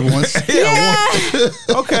relationship once.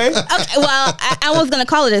 Yeah. Okay. Well, I was gonna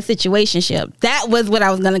call it a situationship. That was what I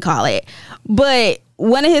was gonna call it. But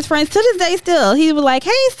one of his friends, to this day, still, he was like,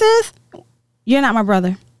 "Hey, sis, you're not my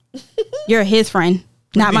brother. You're his friend,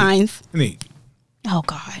 not mine." Neat. Oh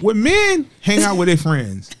God. When men hang out with their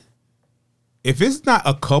friends, if it's not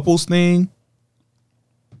a couples thing,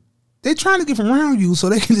 they're trying to get around you so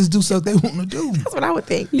they can just do stuff they want to do. That's what I would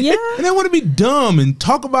think. Yeah. And they want to be dumb and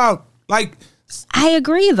talk about like. I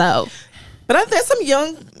agree though. But there's some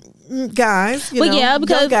young guys, Well, yeah,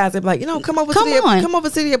 because- young guys that be like, come over Come on. come over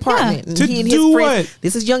to the apartment. And To he and do his friends, what?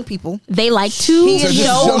 this is young people. They like to He is This is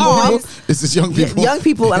show young off. people. This is young people. Young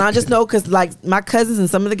people, and I just know because like my cousins and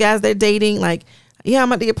some of the guys they're dating, like, yeah,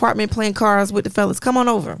 I'm at the apartment playing cards with the fellas. Come on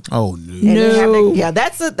over. Oh And they have No. yeah,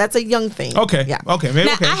 that's a young thing. Okay. Yeah. Okay. Maybe.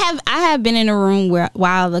 Now, Okay. I have been in a room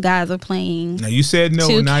while the guys are playing. Now you said no.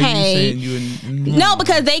 2K. Now you saying you. No,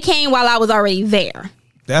 because they came while I was already there.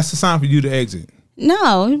 That's the sign for you to exit.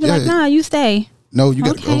 No, he'd be like, Yeah. nah, you stay. No, you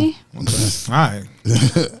got to Okay. go. Okay. All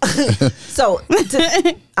right. So,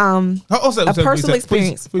 a personal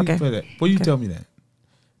experience. Okay. Before you tell me that,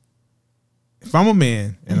 if I'm a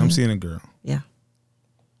man and I'm seeing a girl yeah,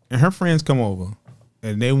 and her friends come over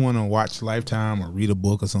and they want to watch Lifetime or read a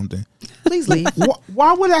book or something, please leave.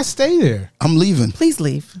 why would I stay there? I'm leaving. Please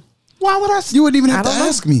leave. Why would I? You wouldn't even have to I don't know.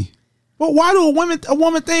 ask me. But why do a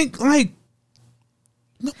woman think like?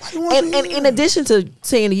 Nobody wants And in addition to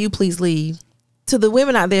saying to you, please leave, to the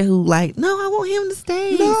women out there who like, no, I want him to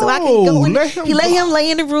stay so I can go in. let him He let go. him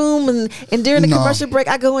lay in the room, and during the No. commercial break,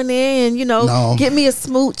 I go in there and No. get me a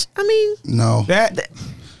smooch. I mean, No, that.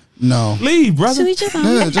 no. Leave, brother. To each his own.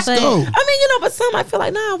 Yeah, just But- go. but some I feel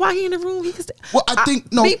like, nah, why he in the room? He can stay. Well, I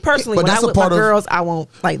think no. Me personally, but when that's I a with my part of. girls, I won't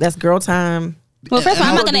like that's girl time. Well, first of all, I'm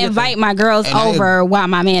And not I going to would be invite my girls And I- over while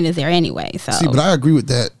my man is there anyway. So See, but I agree with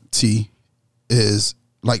that. T is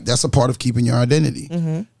like that's a part of keeping your identity.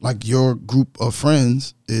 Mm-hmm. Like your group of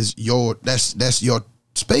friends is your that's your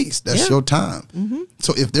space. That's Yeah. your time. Mm-hmm.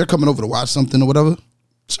 So if they're coming over to watch something or whatever,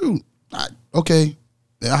 shoot, okay,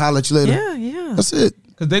 I'll holler at you later. Yeah, yeah. That's it.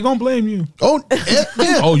 Because they gonna blame you. Oh, yeah.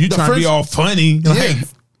 Oh, you The trying to be friends- all funny? Like,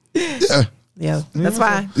 Yeah. Yeah, that's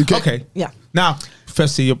why. okay. Yeah. Now,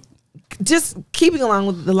 Professor, Just keeping along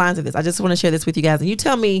with the lines of this, I just want to share this with you guys, and you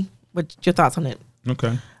tell me what your thoughts on it. okay.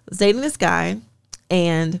 I was dating this guy,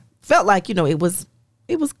 and felt like it was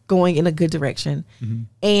going in a good direction.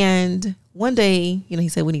 And one day, he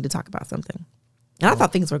said we need to talk about something, and I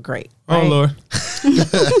thought things were great. Oh right? Lord. Oh And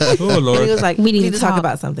he Lord. was like, We we need need to to talk talk.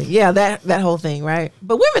 about something. Yeah, that whole thing, right?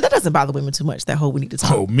 But women, that doesn't bother women too much. That whole we need to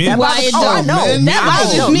talk. Oh, men. That Why bothers- it oh, I don't? know. Men,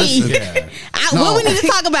 That no, bothers me. listen. Yeah. What we need to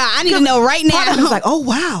talk about, I need to know right Part of me was now. like, oh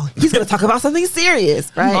wow, he's gonna talk about something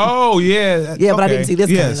serious, right? Oh yeah. Yeah, but I Okay. didn't see this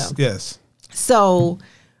coming, Yes. though. Yes. So,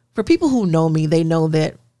 for people who know me, they know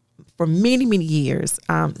that for many, many years,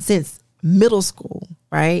 since middle school,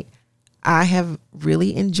 right, I have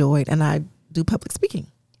really enjoyed, and I do public speaking.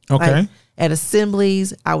 Okay. Like, at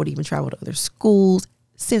assemblies, I would even travel to other schools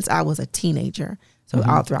since I was a teenager. So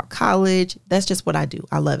all throughout college, that's just what I do.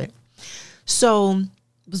 I love it. So,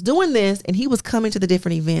 was doing this, and he was coming to the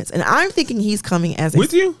different events, and I'm thinking he's coming as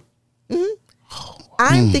With you?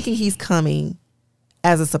 I'm thinking he's coming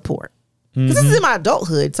as a support. Because this is in my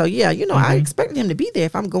adulthood. So, yeah, I expected him to be there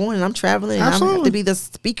if I'm going and I'm traveling and I'm have Absolutely. to be the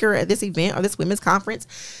speaker at this event or this women's conference.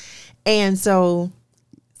 And so,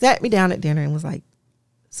 sat me down at dinner and was like,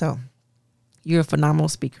 so, you're a phenomenal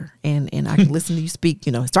speaker. And I can listen to you speak.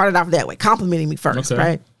 It started off that way, complimenting me first, Okay.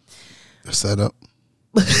 right? Set up.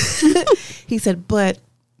 He said, but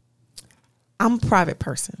I'm a private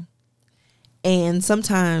person. And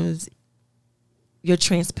sometimes your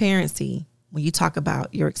transparency, when you talk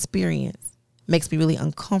about your experience, makes me really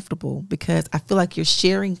uncomfortable because I feel like you're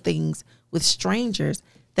sharing things with strangers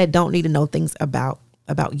that don't need to know things about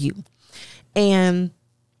you. And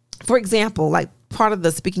for example, like part of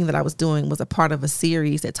the speaking that I was doing was a part of a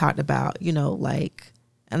series that talked about, like,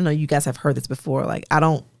 I don't know, you guys have heard this before, like, I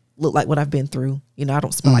don't look like what I've been through. I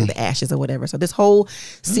don't smell like the ashes or whatever. So this whole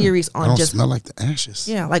series I on don't just smell like the ashes.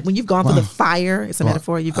 yeah, like when you've gone through the fire, it's a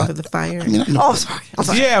metaphor. You've gone through the fire. I mean, I know. Oh, sorry. I'm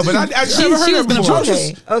sorry. Yeah, but I never heard she of was gonna before.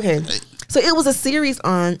 approach Okay. So it was a series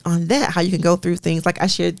on that, how you can go through things. Like I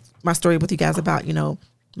shared my story with you guys about,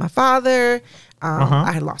 my father.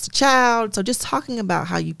 I had lost a child. So just talking about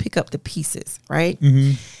how you pick up the pieces, right?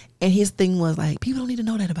 And his thing was like, people don't need to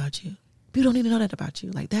know that about you. People don't need to know that about you.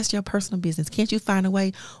 Like, that's your personal business. Can't you find a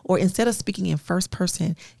way? Or instead of speaking in first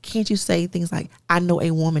person, can't you say things like, I know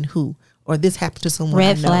a woman who, or this happened to someone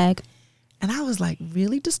Red I know. flag. And I was like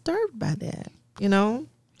really disturbed by that,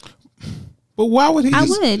 But why would he? I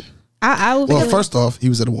just- would. I would. Well, first off, he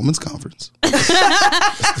was at a women's conference.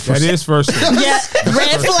 That is first. yeah,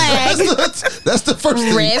 red flag. That's the first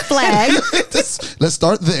thing. Red flag. Let's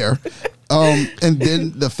start there. And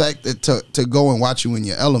then the fact that to go and watch you in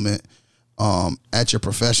your element at your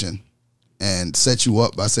profession and set you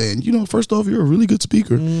up by saying, first off, you're a really good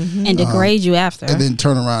speaker. And degrade you after. And then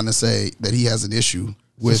turn around and say that he has an issue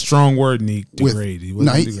It's a strong word, Neek. Degrade. He no,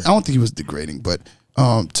 wasn't I degraded. don't think he was degrading, but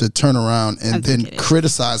to turn around and then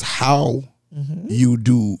criticize how you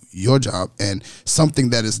do your job and something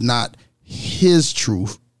that is not his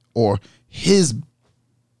truth or his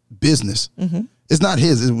business. It's not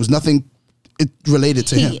his. It was nothing related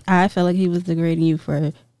to him. I felt like he was degrading you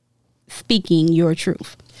for speaking your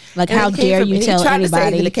truth. Like, And how it came dare from- you and tell he tried to say that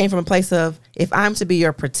anybody? it came from a place of, if I'm to be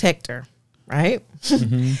your protector, right?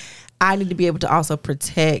 I need to be able to also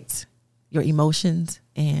protect your emotions.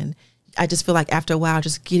 And I just feel like after a while,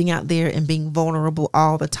 just getting out there and being vulnerable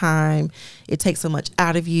all the time, it takes so much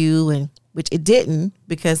out of you, and which it didn't,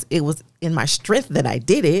 because it was in my strength that I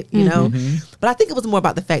did it, you know. But I think it was more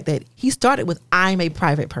about the fact that he started with, I'm a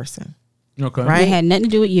private person. Okay. Right. It had nothing to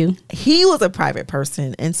do with you. He was a private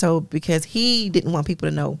person, and so because he didn't want people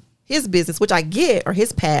to know his business, which I get, or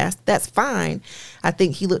his past, that's fine. I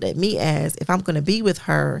think he looked at me as, if I'm going to be with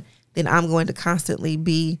her, then I'm going to constantly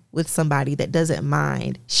be with somebody that doesn't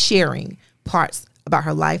mind sharing parts about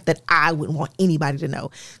her life that I wouldn't want anybody to know.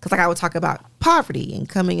 Because like I would talk about poverty and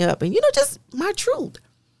coming up and, just my truth.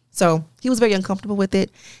 So he was very uncomfortable with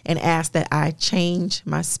it and asked that I change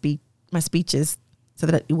my speeches so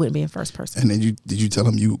that it wouldn't be in first person. And then did you tell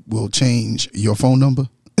him you will change your phone number?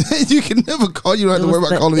 You can never call. You don't have to worry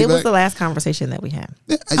about calling me It was back. the last conversation that we had.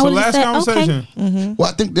 Yeah, So would've last said, conversation. well,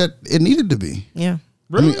 I think that it needed to be. Yeah.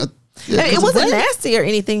 Really? I mean, I mean, it wasn't nasty or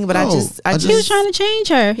anything, but I No, just He was trying to change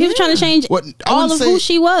her. He was trying to change What- I all wouldn't of who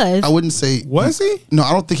say- she was. I wouldn't say. Was he? No,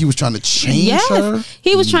 I don't think he was trying to change her. Yes,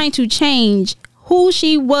 he was trying to change who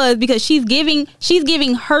she was, because she's giving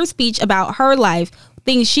her speech about her life,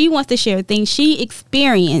 things she wants to share, things she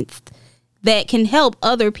experienced that can help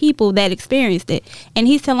other people that experienced it. And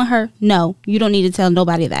he's telling her, no, you don't need to tell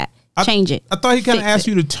nobody that. Change it. I thought he kind of Fix asked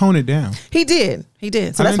it. you to tone it down. He did. So I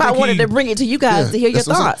that's didn't why I think wanted he- to bring it to you guys Yeah, to hear your that's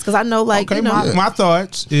what I'm thoughts. Because I know, like, Okay, my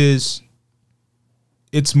thoughts is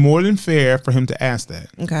it's more than fair for him to ask that.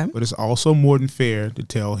 Okay. But it's also more than fair to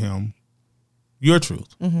tell him your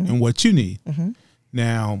truth and what you need.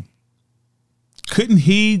 Now, couldn't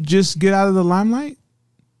he just get out of the limelight?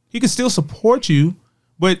 He could still support you,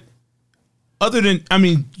 but other than, I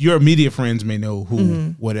mean, your immediate friends may know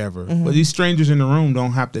who, whatever, but these strangers in the room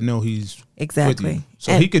don't have to know he's Exactly. with you.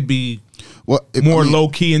 So And- he could be Well, more low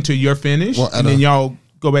key into your finish, Well, and then y'all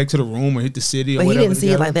go back to the room or hit the city or But he whatever. didn't see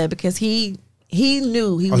it together. like that because he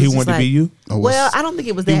knew he Oh, was he just wanted like, to be you? Oh, Well, what's- I don't think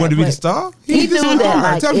it was He that. wanted to be the but star? He He's the knew that, star.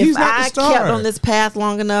 like, Tell me if he's not the I star. kept on this path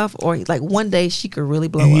long enough, or like one day she could really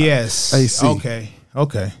blow up. Yes. I see.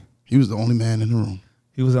 Okay. he was the only man in the room.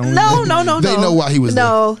 He was the only. No. They know why he was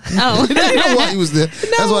No. Oh, They know why he was there.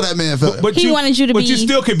 That's why that man felt. But He wanted you to but be- you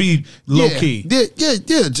still could be low yeah, key.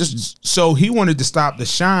 Yeah. Just So he wanted to stop the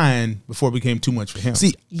shine before it became too much for him.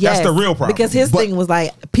 see. Yes, that's the real problem. Because his But- thing was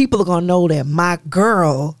like, people are gonna know that my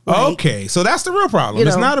girl. Like, Okay, so that's the real problem. You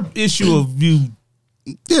It's know. not an issue of you.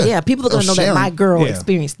 Yeah, people are gonna of know that sharing. my girl Yeah.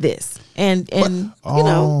 experienced this, and you know,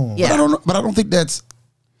 Oh. yeah. But I don't know. But I don't think that's.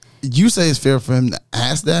 You say it's fair for him to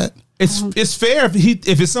ask that. It's fair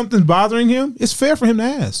if it's something bothering him. It's fair for him to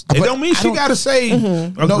ask. It But don't mean I she don't- got to say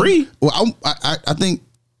agree. No, well, I think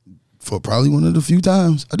for probably one of the few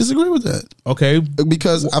times I disagree with that Okay,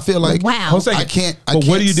 because I feel like Wow. hold on a I second. can't. I But what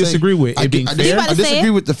can't do you say- disagree with? I, It being I, fair? You about I to say disagree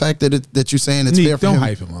it? with the fact that you're saying it's Neek, fair for don't him.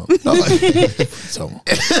 hype him up. No, So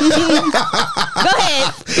go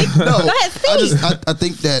ahead. no. Go ahead, speak. I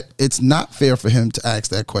think that it's not fair for him to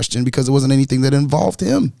ask that question because it wasn't anything that involved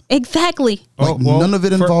him. Exactly. Like, none of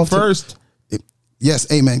it involved him. First, Yes,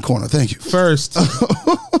 amen. Corner. Thank you. First,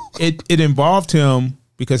 it involved him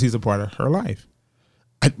because he's a part of her life.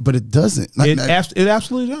 But it doesn't. Not- It not- it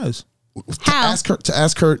absolutely does. How? to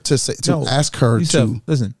ask her to say to No, ask her Yusuf, to.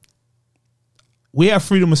 listen. We have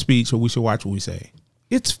freedom of speech, so we should watch what we say.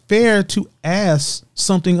 It's fair to ask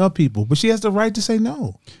something of people, but she has the right to say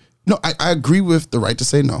no. No, I agree with the right to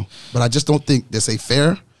say no, but I just don't think they say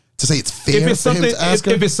fair to say it's fair If it's for him something, to ask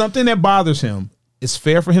her. if it's something that bothers him, it's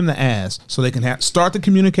fair for him to ask, so they can start the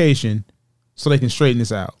communication, so they can straighten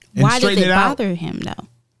this out. And Why does straighten it out, bother him though?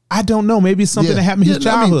 I don't know. Maybe it's something that happened in his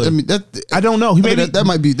childhood. I mean, I don't know. He I mean, maybe that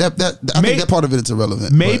might be that. I think that part of it is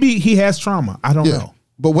irrelevant. maybe he has trauma. I don't but, yeah. know.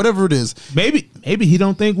 But whatever it is, Maybe he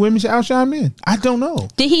don't think women should outshine men. I don't know.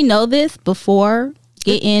 Did he know this before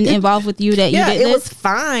getting involved with you that Yeah, you did it this? was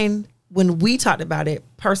fine when we talked about it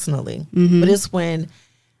personally, but it's when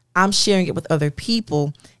I'm sharing it with other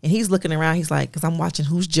people and he's looking around. He's like, because I'm watching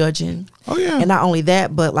who's judging. Oh, yeah. And not only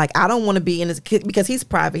that, but like, I don't want to be in this because he's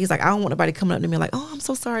private. He's like, I don't want nobody coming up to me like, oh, I'm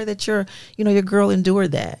so sorry that your girl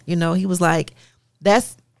endured that. You know, he was like,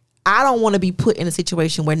 I don't want to be put in a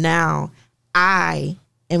situation where now I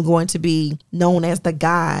am going to be known as the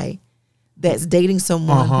guy that's dating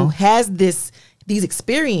someone who has these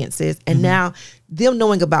experiences, and now them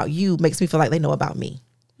knowing about you makes me feel like they know about me.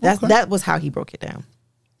 That was how he broke it down.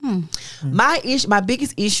 My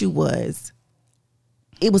biggest issue was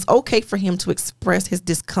it was okay for him to express his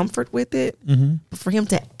discomfort with it, but for him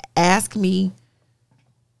to ask me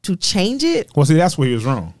to change it. Well, see, that's where he was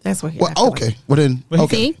wrong. That's what he. Well, okay. Well then,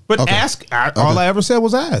 okay. But Okay. ask. All I ever said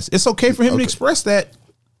was ask. It's okay for him to express that.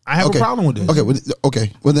 I have a problem with this.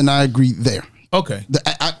 Okay. Well, then I agree there. Okay.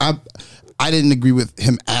 I didn't agree with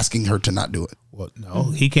him asking her to not do it. Well, no,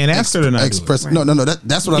 he can't ask her to not express. do it. No.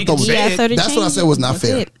 That's what He I thought can was. say it. That's what I said was not That's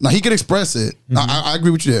fair. it. Now he could express it. I agree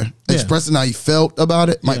with you there. Yeah. Expressing how he felt about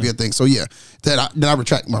it might be a thing. So yeah, then I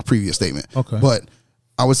retract my previous statement. Okay. But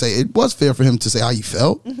I would say it was fair for him to say how he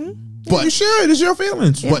felt. But You should. It's your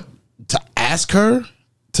feelings. but to ask her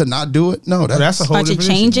to not do it, no, That's a whole Or to different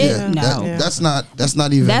change issue. it? No. that's not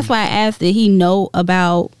even. That's why I asked, did he know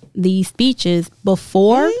about these speeches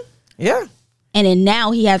before? Yeah. And then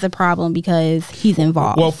now he has a problem because he's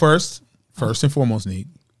involved. Well, first and foremost, Nick,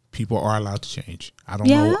 people are allowed to change. I don't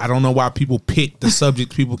Yeah. know. I don't know why people pick the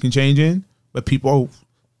subject people can change in, but people,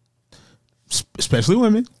 especially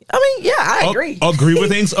women, I mean, yeah, I agree. agree with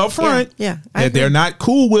things up front Yeah, I that they're agree. not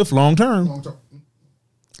cool with long term.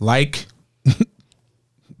 Like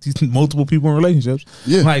these multiple people in relationships.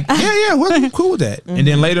 Yeah. Like, we're cool with that. And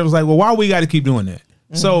then later it was like, well, why we got to keep doing that?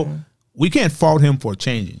 So we can't fault him for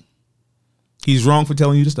changing. He's wrong for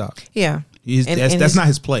telling you to stop. Yeah. That's not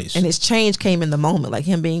his place. And his change came in the moment, like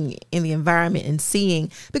him being in the environment and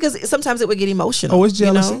seeing, because sometimes it would get emotional. Oh, it's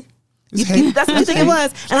jealousy. You know? It's hate. That's what you think it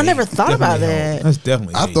was. And I never thought about Definitely hate. that. That's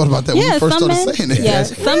definitely I hate. thought about that when you first some started men, saying it. yeah,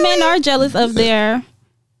 some men are jealous of their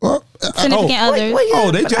Well, significant others. Well, yeah,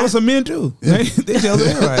 Oh, they but jealous of men too. They jealous of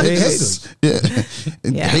everybody. They hate us.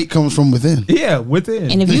 Yeah. Hate comes from within. Yeah,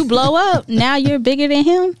 within. And if you blow up, now you're bigger than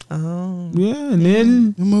him. Yeah, and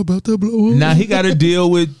then I'm about to blow up. now he got to deal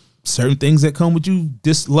with certain things that come with you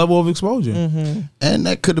this level of exposure. And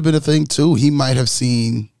that could have been a thing too. He might have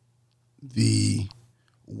seen the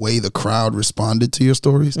way the crowd responded to your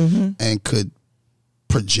stories and could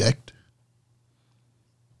project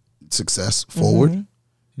success forward.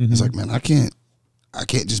 It's like, man, I can't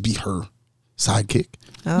just be her sidekick.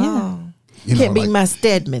 Oh. You Can't know, be like, my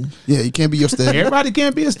Stedman. yeah, you can't be your step. Everybody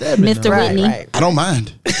can't be a Stedman. Mr. though. Whitney. I don't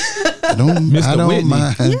mind. I don't Mr. Whitney.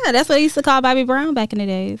 mind. Yeah, that's what they used to call Bobby Brown back in the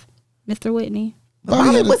days. Mr. Whitney.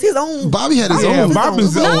 Bobby had was his own. Bobby had his Yeah, own.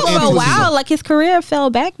 Bobby's No, own for a influence. while, like his career fell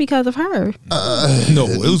back because of her. No,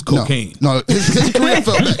 it was cocaine. No, his career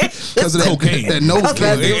fell back because of that Cocaine. That nose Okay.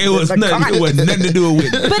 candy. It was nothing. It was nothing to do with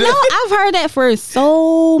it. But no, I've heard that for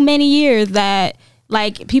so many years that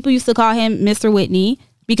like people used to call him Mr. Whitney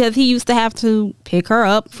because he used to have to pick her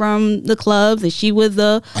up from the clubs and she was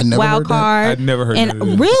the I never wild heard that. card. I'd never heard and none of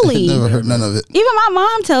that. really, Never heard none of it. even my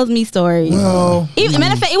mom tells me stories. Well, Even,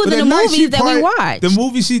 matter of fact, it was but in the night she movies that we party-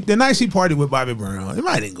 watched. The night she partied with Bobby Brown, it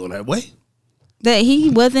might didn't go that way. That he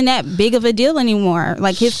wasn't that big of a deal anymore.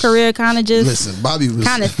 Like his career kind of just Listen, Bobby was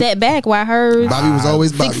kind of set back while hers Bobby was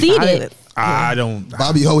always Bobby. succeeded. I don't.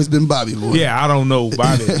 Bobby always been Bobby, boy. Yeah, I don't know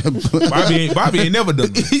Bobby. Bobby ain't never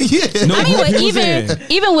done that. yeah. No I mean, group but he was in.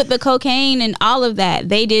 even with the cocaine and all of that,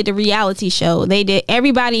 they did the reality show. They did.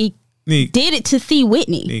 Everybody Nick, did it to see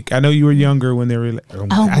Whitney. Nick, I know you were younger when they were. Oh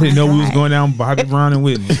I didn't know my we was God. going down Bobby Brown and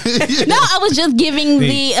Whitney. No, I was just giving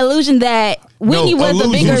the illusion that Whitney was the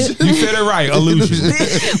bigger. You said it right. Illusion.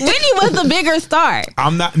 Whitney was the bigger star,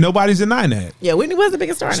 I'm not. Nobody's denying that. Yeah, Whitney was the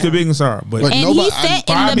biggest star. It's now. the biggest star, but But and nobody- he sat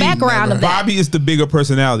in the Bobby background of that. Bobby is the bigger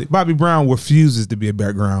personality. Bobby Brown refuses to be a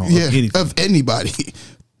background Yeah, of anything. of anybody.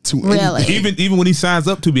 To Really? anything. Even when he signs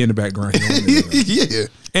up to be in the background. he don't be there. Yeah.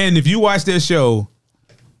 And if you watch that show,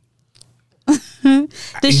 The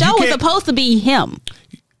you show was can't- supposed to be him.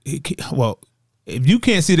 well, if you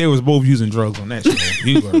can't see they was both using drugs on that show,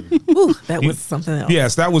 you were, Ooh, that was something else.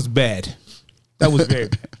 yes, that was bad. That was very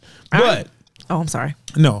bad. But Oh, I'm sorry.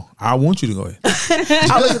 no, I want you to go ahead.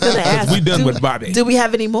 I was going to ask. We done with Bobby. Do we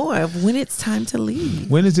have any more of when it's time to leave?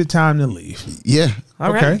 When is it time to leave? Yeah.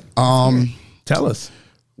 All Okay, right. tell us.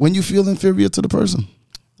 When you feel inferior to the person.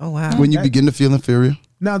 Oh, wow. When you begin to feel inferior.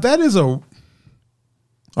 Now that is a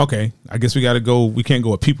okay. I guess we got to go. We can't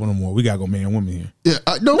go with people no more. We got to go man and woman here. Yeah.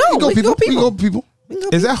 No, we can go We go people.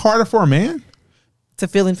 Is that harder for a man To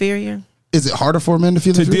feel inferior? Is it harder for a man to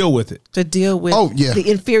feel to inferior? deal with it? To deal with Oh, yeah. the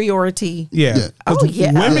inferiority? Yeah. Yeah. 'Cause Oh,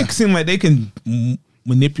 yeah. Women Yeah. seem like they can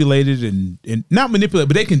manipulate it and not manipulate,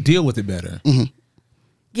 but they can deal with it better.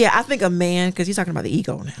 Yeah, I think a man, because you're talking about the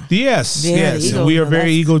ego now. Yes, Yeah, yes. the ego, And we are no, very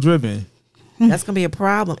that's- ego driven. That's going to be a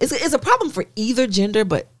problem. It's a problem for either gender,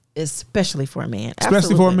 but especially for a man.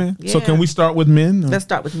 Especially for a man. So can we start with men? Let's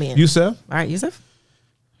start with men. Yusef? All right, Yusef.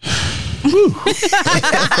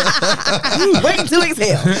 Wait to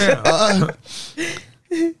exhale.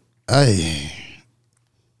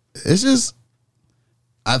 It's just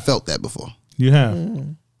I felt that before, You have.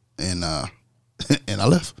 and and I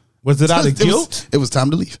left. Was it out of guilt? It was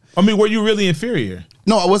time to leave. I mean, were you really inferior?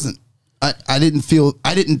 No, I wasn't. I didn't feel.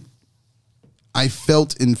 I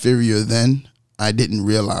felt inferior then. I didn't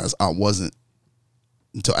realize I wasn't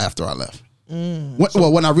until after I left.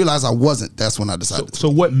 When I realized I wasn't, that's when I decided. So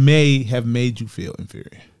what may have made you feel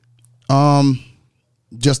inferior?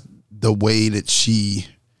 Just the way that she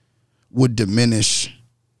would diminish.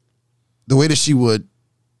 The way that she would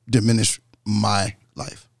diminish my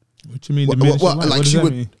life. What you mean diminish your life? Like What does she that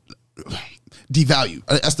would mean? devalue.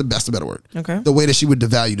 That's the better word. Okay. The way that she would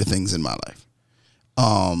devalue the things in my life.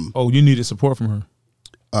 Oh, you needed support from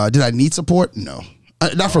her. Did I need support? No,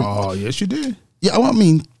 not from. Oh, yes, you did. Yeah, well, I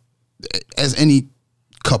mean, as any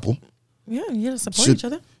couple, Yeah, you gotta support each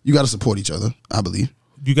other. You got to support each other. I believe.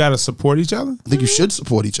 You got to support each other? I think you should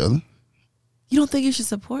support each other. You don't think you should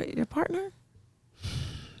support your partner?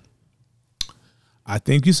 I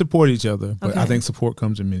think you support each other, but I Okay. think support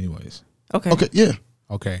comes in many ways. Okay. Okay, yeah.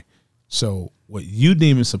 Okay. So what you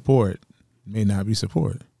deem as support may not be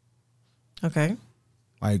support. Okay.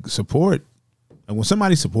 Like support, and when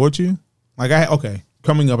somebody supports you, like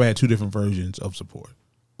coming up, I had two different versions of support.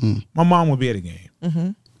 My mom would be at a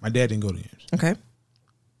game. My dad didn't go to games. Okay.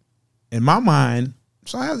 In my mind,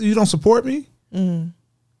 so you don't support me?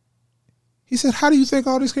 He said, how do you think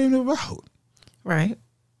all this came about? Right.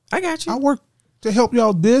 I got you. I work to help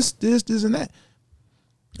y'all this, and that.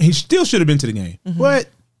 He still should have been to the game. But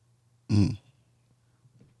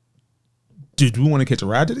did we want to catch a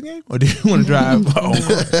ride to the game? Or did we want to drive home?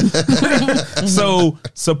 So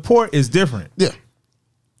support is different. Yeah.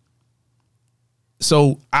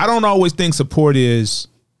 So I don't always think support is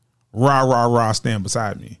rah, rah, rah, stand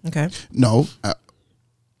beside me. Okay. No,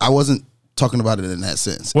 I wasn't talking about it in that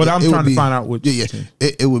sense. Well, I'm It would trying to be- find out what. Yeah.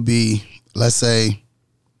 It would be, let's say,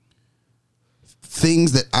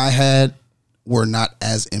 things that I had were not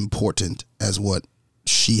as important as what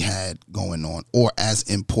she had going on, or as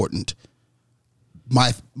important.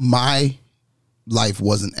 My life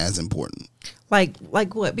wasn't as important. Like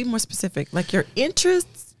what? Be more specific. Like your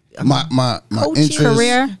interests. My Coaching, interest,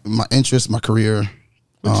 career? my career.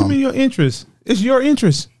 What you mean your interest? It's your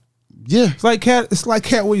interest. Yeah, It's like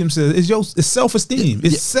Cat Williams says. It's self-esteem.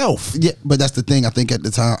 It's self. yeah, but that's the thing. I think at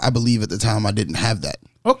the time, I believe at the time, I didn't have that.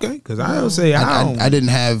 Okay, because I would say I didn't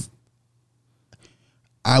have.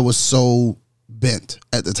 I was so bent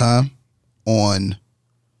at the time on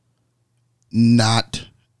not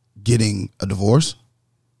getting a divorce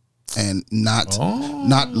and not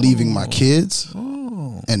leaving my kids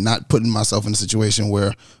and not putting myself in a situation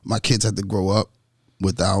where my kids had to grow up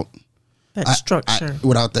without That structure.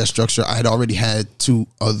 without that structure. I had already had 2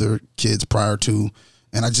 other kids prior to,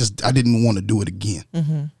 and I didn't want to do it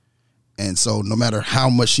again. And so no matter how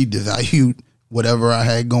much she devalued whatever I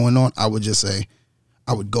had going on, I would just say,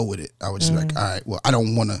 I would go with it. I would just be like, all right, well, I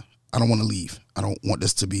don't want to leave. I don't want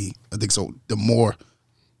this to be a thing. So the more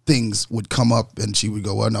things would come up and she would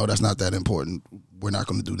go, well, no, that's not that important. We're not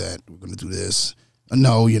going to do that. We're going to do this.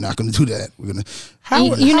 No, you're not going to do that. We're going to. How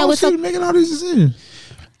You know was what's she up- making all these decisions?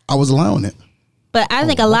 I was allowing it. But I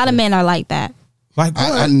think a lot of men are like that. Like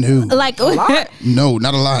what? I knew. Like, No,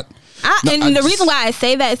 not a lot. and the reason why I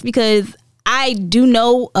say that is because I do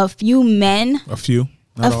know a few men, A few.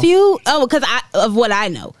 Not all. because of what I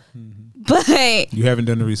know. But You haven't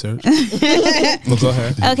done the research. Well, go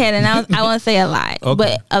ahead. okay, then I won't say a lot. Okay.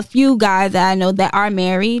 But a few guys that I know that are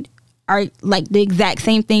married are like the exact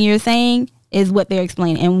same thing you're saying is what they're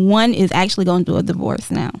explaining, and one is actually going through a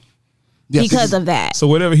divorce now Yes, because of that. So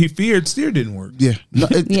whatever he feared still didn't work. Yeah, no,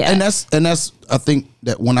 Yeah. and that's I think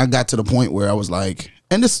that when I got to the point where I was like,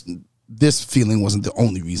 and this feeling wasn't the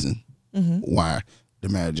only reason why the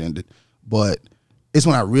marriage ended, but it's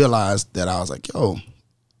when I realized that I was like, yo,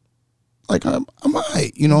 like I'm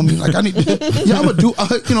alright, you know what I mean? Like I need, I'm a dope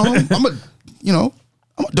ass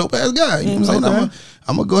guy. You know what I'm saying?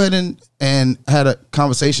 I'm gonna go ahead and had a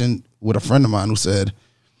conversation with a friend of mine who said,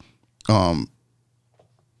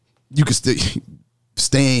 you can still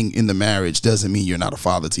staying in the marriage doesn't mean you're not a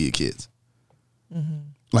father to your kids.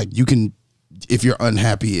 Like you can, if you're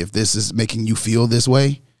unhappy, if this is making you feel this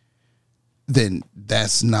way, then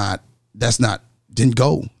then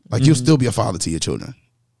go. Like you'll still be a father to your children.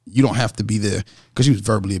 You don't have to be there, because she was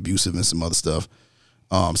verbally abusive and some other stuff.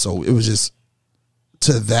 So it was just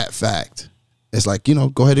to that fact. It's like,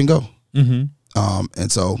 go ahead and go.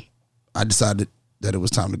 And so I decided that it was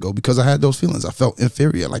time to go because I had those feelings. I felt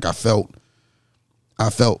inferior. Like I felt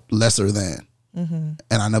lesser than. And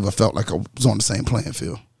I never felt like I was on the same playing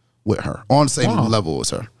field with her, on the same level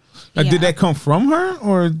as her. Now, Yeah. did that come from her,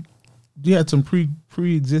 or you had some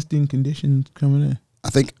pre-existing conditions coming in? I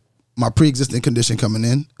think my pre-existing condition coming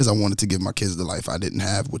in is I wanted to give my kids the life I didn't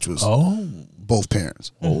have, which was both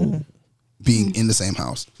parents being in the same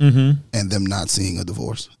house and them not seeing a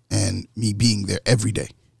divorce and me being there every day.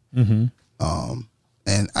 And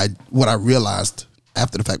what I realized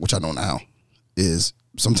after the fact, which I know now, is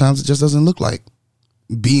sometimes it just doesn't look like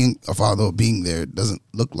being a father or being there. It doesn't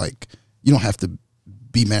look like you don't have to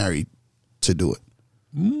be married to do it.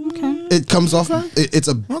 Okay. It comes off. It's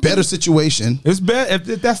a better situation. It's better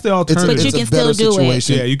if that's the alternative. But you It's a can still better do it.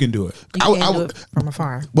 situation. Yeah, you can do it. You can't do it from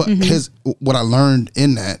afar. But what I learned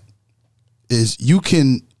in that is you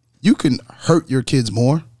can hurt your kids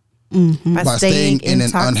more by staying in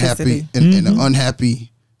an unhappy in an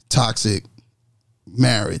unhappy, toxic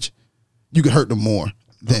marriage. You can hurt them more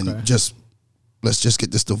than just let's just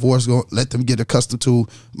get this divorce going. Let them get accustomed to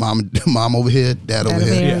mom over here, dad over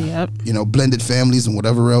here. Yep. You know, blended families and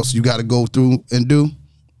whatever else you got to go through and do.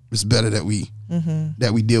 It's better that we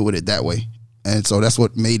deal with it that way. And so that's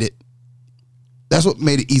what made it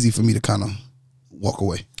easy for me to kind of walk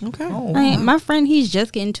away. Okay. Oh, I mean, my friend, he's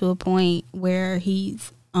just getting to a point where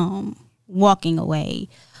he's walking away.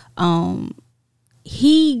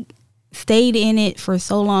 He stayed in it for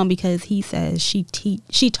so long because he says she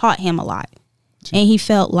taught him a lot, and he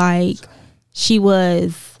felt like she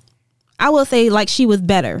was, I will say, like she was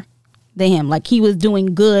better than him. Like he was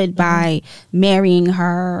doing good by marrying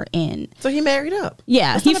her, and So he married up.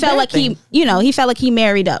 yeah, That's he not a felt bad like thing. he felt like he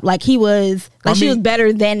married up. Like he was, like she was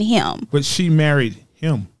better than him. But she married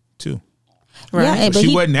him too. Yeah, So but she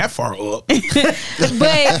he, wasn't that far up. but he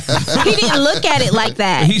didn't look at it like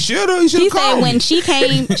that. He should have. He said when she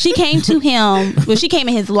came to him, when she came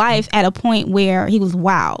in his life at a point where he was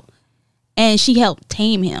wild, and she helped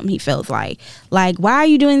tame him. He feels like why are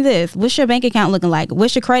you doing this? What's your bank account looking like?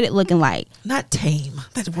 What's your credit looking like? Not tame.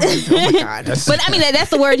 That word. Oh my God. But I mean that's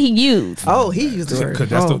the word he used. Oh, he used the word.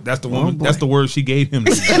 Because that's the woman. boy. That's the word she gave him.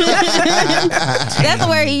 That's the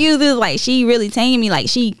word he used. It was like she really tamed me. Like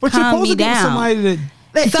she But you're calmed supposed me to give down. somebody that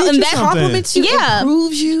That So- teach and you that something. compliments you, Yeah.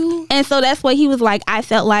 improves you. And so that's what he was like. I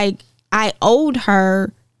felt like I owed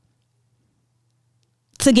her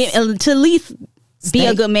to at least be a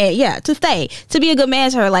Stay. good man. Yeah, to be a good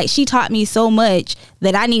man to her. Like she taught me so much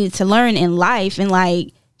that I needed to learn in life, and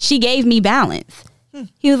like she gave me balance.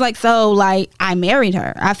 He was like, so like I married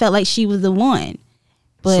her. I felt like she was the one.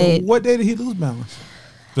 So But what day did he lose balance?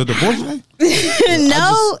 The divorce day?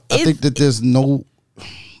 no, I think that there's no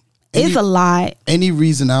it's a lot. any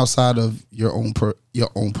reason outside of your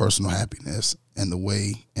own personal happiness and the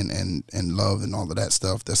way and love and all of that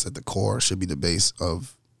stuff that's at the core should be the base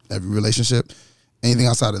of every relationship. Anything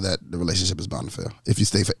outside of that, the relationship is bound to fail if you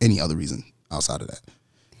stay for any other reason outside of that.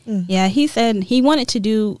 Yeah, he said he wanted to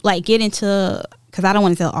do get into, because I don't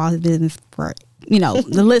want to tell all his business for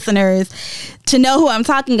the listeners to know who I'm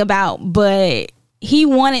talking about, but he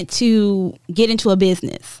wanted to get into a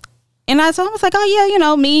business, and I told him, I was like, oh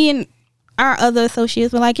yeah, me and our other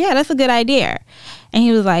associates were like, yeah, that's a good idea, and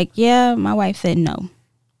he was like, yeah, my wife said no,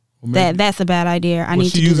 that's a bad idea. I Was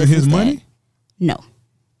need she to do using this his instead. money? No,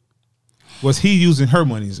 Was he using her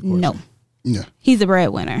money? Is the question. no, Yeah. he's the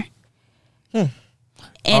breadwinner, and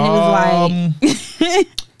it was like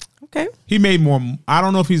Okay. He made more. I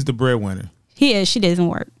don't know if he's the breadwinner. he is. She doesn't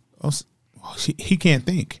work. He can't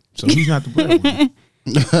think, so he's not the breadwinner.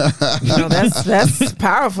 No, that's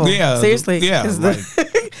powerful. Yeah, Seriously. yeah, 'Cause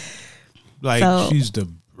like So- she's the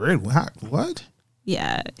breadwinner. What?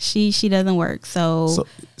 Yeah, she doesn't work. So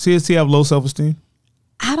does he have low self esteem?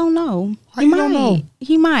 I don't know. How you don't know?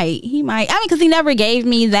 He might. I mean, because he never gave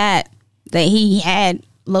me that he had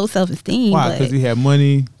low self esteem. Why? Because he had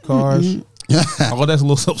money, cars. Oh, that's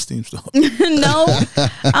low self esteem stuff. No,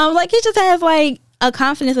 like he just has like a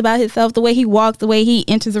confidence about himself, the way he walks, the way he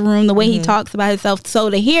enters a room, the way he talks about himself. So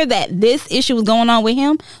to hear that this issue was going on with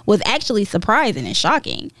him was actually surprising and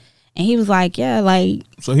shocking. And he was like, yeah, like.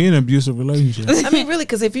 So he in an abusive relationship. I mean, really,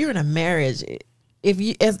 because if you're in a marriage,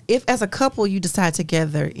 if as a couple you decide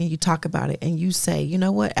together and you talk about it and you say, you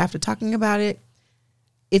know what, after talking about it,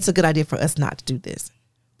 it's a good idea for us not to do this.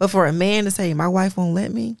 But for a man to say, my wife won't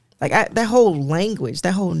let me, like that whole language,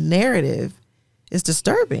 that whole narrative is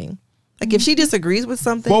disturbing. Like if she disagrees with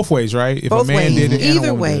something, Both ways, right? If both a man ways, did it, and a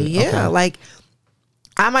either woman way, did it. yeah. Okay. Like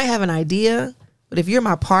I might have an idea, but if you're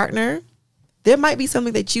my partner, there might be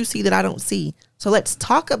something that you see that I don't see. So let's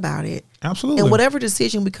talk about it. Absolutely. And whatever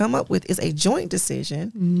decision we come up with is a joint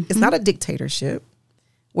decision. It's not a dictatorship.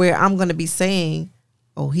 where I'm going to be saying,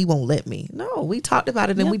 oh, he won't let me. No, we talked about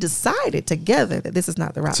it and we decided together that this is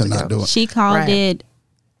not the route To to not go. do it. She called Right. it,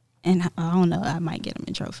 and I don't know, I might get him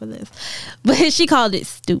in trouble for this, but she called it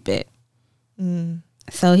stupid.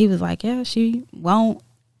 So he was like, yeah, she won't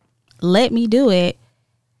let me do it.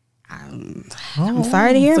 I'm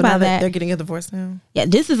sorry to hear So now about that. they're getting a divorce now. Yeah,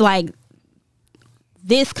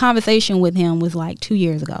 this conversation with him was like 2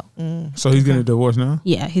 years ago. So he's getting a divorce now.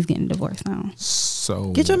 Yeah, he's getting divorced now.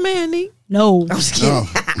 So Get your man, Nee. No, I'm just kidding. Oh.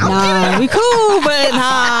 nah, we cool, but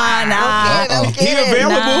nah. I'm he kidding.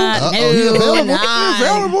 available. Nah, Uh-oh, he available? nah. He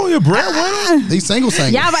available. Your breadwinner. He's single.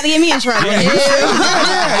 Y'all about to get me in trouble.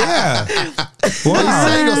 Yeah.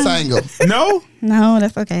 Wow. Single. No. No,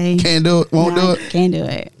 that's okay. Can't do it. Won't do it. Can't do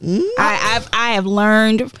it. I have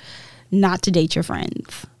learned not to date your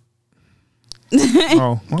friends.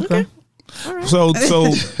 Oh, okay. So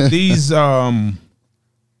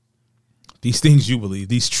these things you believe,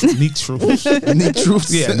 these neat truths. Need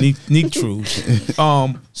truths. Yeah, neat truths.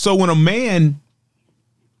 So when a man,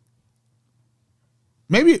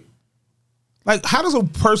 maybe, like, how does a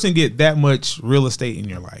person get that much real estate in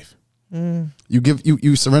your life?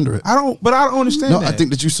 You surrender it. I don't understand. No, that. I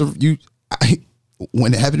think that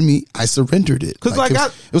when it happened to me, I surrendered it. 'Cause,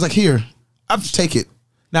 it was like, here, take it.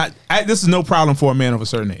 now this is no problem for a man of a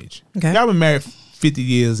certain age. Okay. Y'all been married 50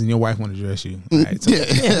 years and your wife want to dress you. Right? So,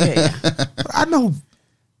 Yeah. I know,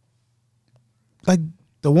 like,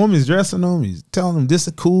 the woman's dressing them. He's telling them this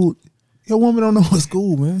is cool. Your woman don't know what's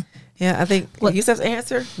cool, man. Yeah, I think Yusuf's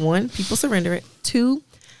answer, 1, people surrender it. 2,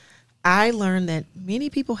 I learned that many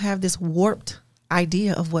people have this warped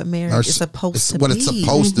idea of what marriage is supposed to what be. it's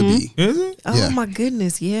supposed to be. Is it? Oh Yeah. my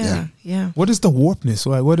goodness, yeah. What is the warpness?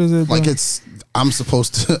 Like, what is it? Like I'm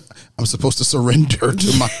supposed to surrender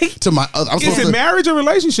to my other. Is it marriage or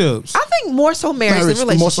relationships? I think more so marriage than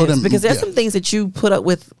Marriage, more so relationships than- because there's yeah. some things that you put up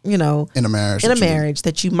with, in a marriage.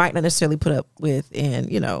 that you might not necessarily put up with in,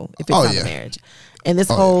 if it's Oh, not yeah. a marriage. And this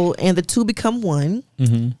whole and the two become one.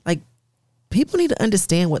 Like, people need to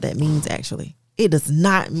understand what that means. Actually, it does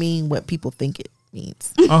not mean what people think it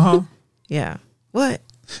means. Yeah. What?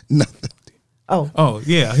 Nothing. Oh,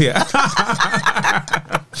 yeah.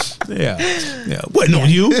 Yeah. Wasn't on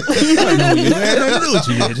you. Wasn't on you. Man. Nothing to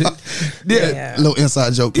do with you, man. Yeah. Little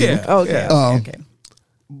inside joke. People. Yeah. Okay. Okay.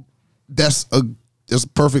 That's a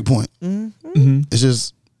perfect point. It's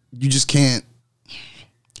just you just can't.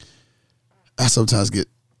 I sometimes get.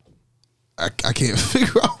 I can't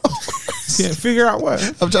figure out. Can't figure out what.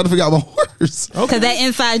 I'm trying to figure out my words. Because that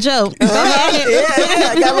inside joke. Yeah,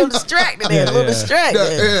 I got a little distracted there. A little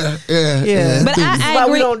distracted. Yeah. But That's I why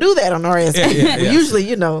we agree. don't do that on RS. yeah. Usually,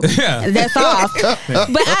 Yeah. That's off.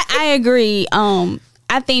 But I agree.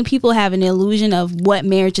 I think people have an illusion of what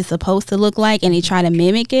marriage is supposed to look like, and they try to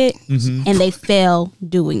mimic it, and they fail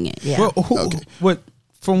doing it. Yeah. Well, what?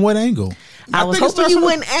 From what angle? I was think it hoping starts you from-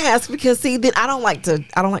 wouldn't ask because then I don't like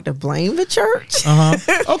to blame the church.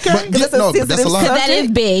 Okay. Yeah, no, but that's a lot. Because that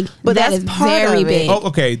is big. But that that's is part very of it. big. Oh,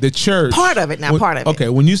 okay. The church. Part of it now, part of it. Okay.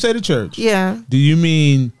 When you say the church, Yeah. do you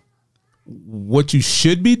mean what you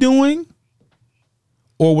should be doing,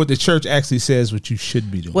 or what the church actually says what you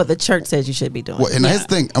should be doing? What the church says you should be doing. Well, and here's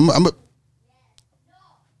the thing.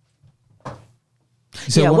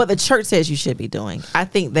 You said Yeah, what? what the church says you should be doing. I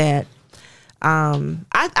think that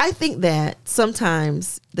I think that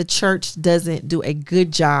sometimes the church doesn't do a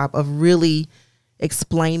good job of really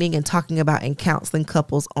explaining and talking about and counseling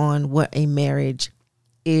couples on what a marriage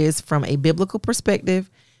is from a biblical perspective,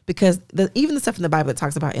 because even the stuff in the Bible that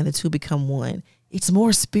talks about and the two become one, it's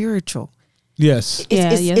more spiritual. Yes.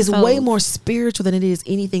 It's so- way more spiritual than it is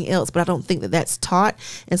anything else, but I don't think that that's taught.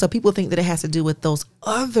 And so people think that it has to do with those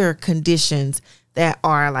other conditions that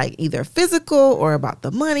are like either physical or about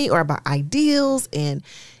the money or about ideals. And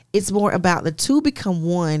it's more about the two become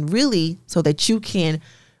one, really, so that you can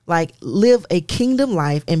like live a kingdom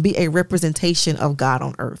life and be a representation of God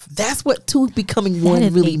on earth. That's what two becoming one That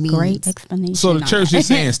is really a means. great explanation. So the on church that. is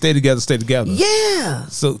saying stay together, stay together. Yeah.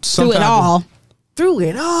 So through sometimes it all. Through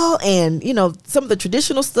it all, and some of the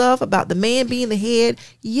traditional stuff about the man being the head,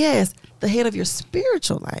 yes, the head of your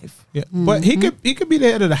spiritual life. Yeah, but he could be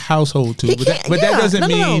the head of the household too. He But can't- that doesn't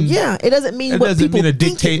mean yeah, it doesn't mean that what doesn't people mean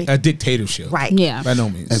think a dictatorship. right. Yeah. By no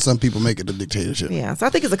means. And some people make it a dictatorship. Yeah, so I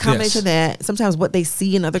think it's a combination of that. Sometimes what they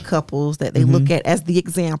see in other couples that they look at as the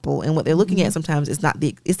example, and what they're looking at sometimes is not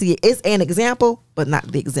it's an example, but not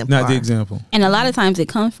the exemplar. Not the example. And a lot of times it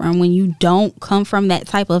comes from when you don't come from that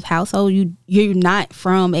type of household, you're not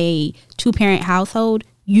from a 2-parent household,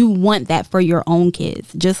 you want that for your own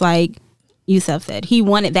kids. Just like Yusuf said, he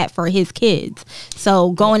wanted that for his kids.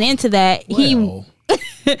 So going into that, Well,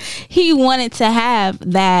 he wanted to have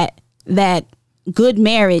that good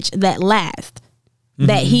marriage that lasts.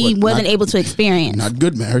 That he wasn't able to experience. Not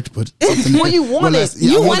good marriage, but something. Well, you wanted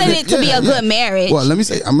You wanted it to be a good marriage. Well, let me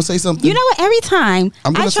say, I'm gonna say something. You know what? Every time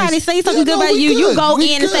I try to say something good about you, you go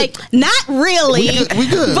in and say, "Not really." We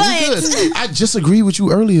good. But I just agreed with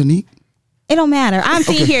you earlier, Neek. it don't matter. I'm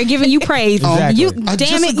sitting here giving you praise. Exactly. You I damn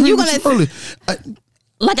just it, agreed you with gonna earlier.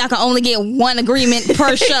 like I can only get one agreement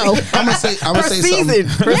per show. I'm gonna say season.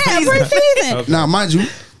 something. Yeah, per season. Now, mind you,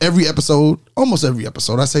 almost every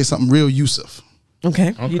episode, I say something real Yusuf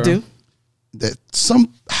Okay, you do. that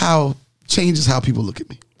somehow changes how people look at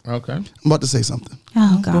me. Okay. I'm about to say something.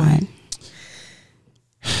 Oh God.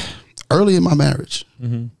 Early in my marriage,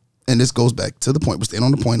 and this goes back to the point, we're staying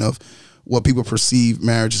on the point of what people perceive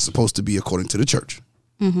marriage is supposed to be according to the church.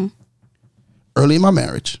 Early in my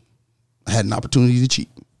marriage, I had an opportunity to cheat.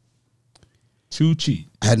 To cheat.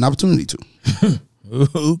 I had an opportunity to.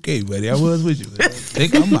 Okay, buddy. I was with you. I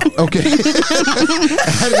think I'm out. Okay. I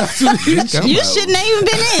had an opportunity to cheat. You shouldn't have even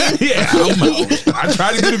been in. Yeah, I'm out. I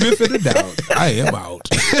tried to get a benefit of the doubt. I am out.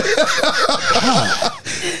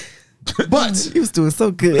 But He was doing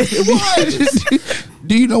so good.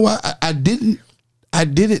 do you know why I didn't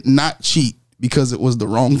not cheat because it was the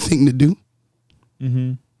wrong thing to do?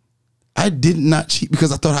 I did not cheat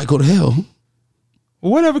because I thought I'd go to hell.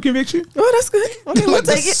 Whatever convicts you. Oh, that's good. Okay, we'll Like,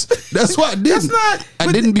 take it. that's why I didn't.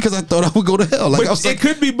 I didn't because I thought I would go to hell. Like But I was it like,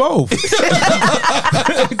 could be both.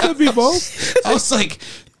 It could be both. I was like,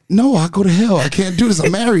 no, I go to hell. I can't do this.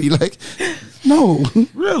 I'm married. Like, no,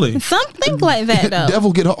 Really? Something like that though.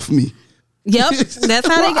 devil, get off me. Yep. That's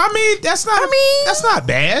how Well, they I mean, that's not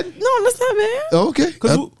bad. No, that's not bad. Okay,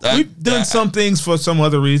 Because we've done some things for some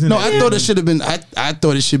other reason. No, I thought it should have been. I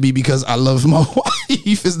thought it should be because I love my wife.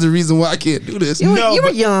 Is the reason why I can't do this. You were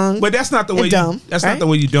young. But that's not the way. and dumb, That's right? not the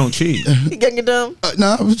way you don't cheat. You getting dumb?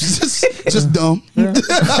 No, I was just dumb.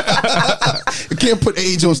 I can't put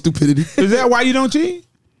age on stupidity. Is that why you don't cheat?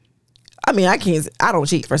 I mean, I don't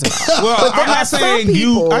cheat, first of all. Well, But there I'm not are some saying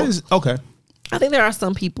you. people- Okay. I think there are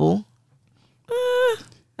some people.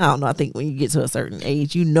 I don't know. I think when you get to a certain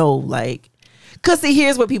age, like, cause see,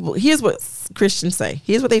 here's what Christians say.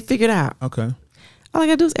 Here's what they figured out. Okay. All I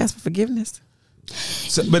gotta do is ask for forgiveness.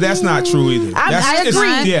 So, but that's not true either. I It's-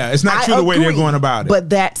 agree. Yeah, it's not I true the way they're agree. going about it. But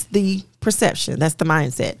that's the perception. That's the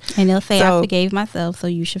mindset. And they'll say, So- I forgave myself, so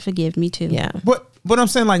you should forgive me too. Yeah. But I'm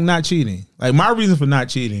saying like not cheating. Like my reason for not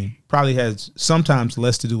cheating probably has sometimes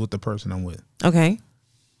less to do with the person I'm with. Okay.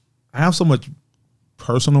 I have so much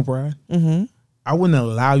personal pride. Mm-hmm. I wouldn't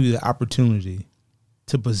allow you the opportunity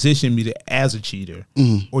to position me as a cheater,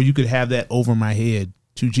 or you could have that over my head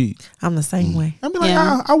to cheat. I'm the same way. I'd be like,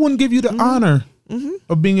 Yeah. I wouldn't give you the honor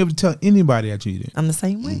of being able to tell anybody I cheated. I'm the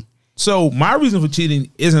same way. So my reason for cheating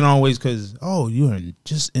isn't always because, you're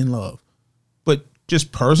just in love. But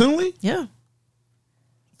just personally, Yeah.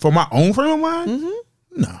 for my own frame of mind,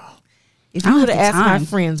 no. If I you don't would have have asked the my time.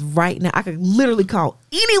 friends right now, I could literally call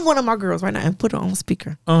any one of my girls right now and put her on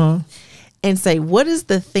speaker Uh-huh. and say, what is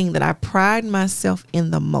the thing that I pride myself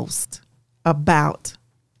in the most about?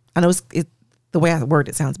 I know the way I word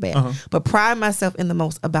it sounds bad, but pride myself in the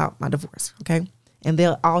most about my divorce. Okay. And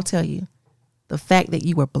they'll all tell you the fact that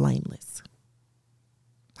you were blameless.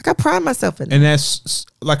 Like I pride myself in that. And that's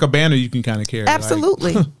like a banner you can kind of carry. like-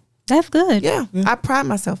 Absolutely. That's good. yeah. I pride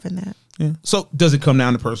myself in that. yeah. So does it come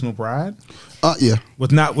down to personal pride? Yeah.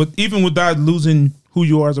 Even without losing who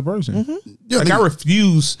you are as a person? Yeah, Like I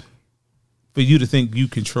refuse for you to think you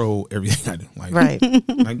control everything I do. Like, Right.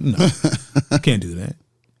 like no, you can't do that.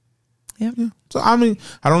 Yeah. So I mean,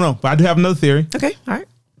 I don't know, but I do have another theory. Okay. All right.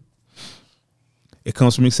 It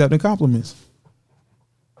comes from accepting compliments.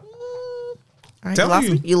 All right. Telling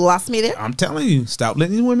you. You lost me there. I'm telling you, stop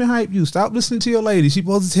letting these women hype you. Stop listening to your lady. She's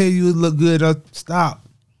supposed to tell you it look good. Stop.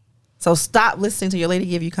 So stop listening to your lady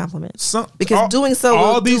give you compliments. Because All- doing so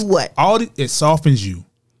all will do what? It softens you.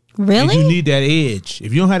 And Really? you need that edge.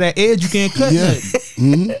 If you don't have that edge, you can't cut Yeah.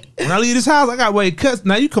 nothing. When I leave this house, I got way cuts.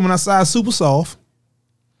 Now you coming outside super soft.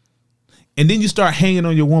 And then you start hanging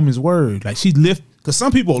on your woman's word. Like she lift, because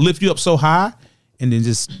some people will lift you up so high and then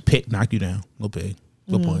just knock you down. Little peg,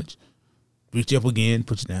 little punch. Reach you up again,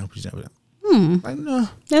 put you down, put you down. Like, no,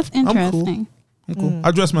 That's I'm cool. interesting. I'm cool.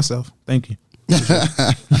 I dress myself. Thank you.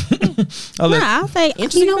 I'll say,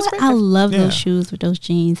 Interesting you know what? perspective. I love Yeah. those shoes with those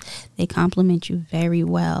jeans. They compliment you very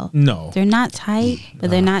well. No. They're not tight, but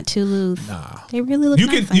they're not too loose. They really look You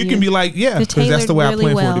nice can on be like, yeah, They're because that's the way tailored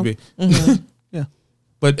I plan really for it to be. Yeah.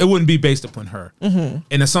 But it wouldn't be based upon her. And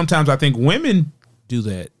then sometimes I think women do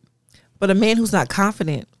that. But a man who's not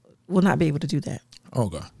confident will not be able to do that. Oh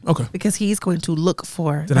God. Okay. because he's going to look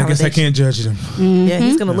for Then I guess I validation. can't judge them. Yeah,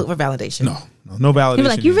 he's going to look for validation. No validation. He was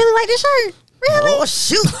like, "You really like this shirt? Really? Oh,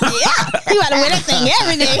 shoot. You got to wear that thing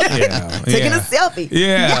every day." Yeah. Taking a selfie.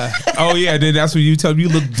 Yeah. Oh yeah. Then that's when you tell me you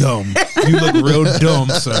look dumb. You look real dumb,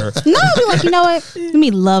 sir. No, I'll be like, you know what? Let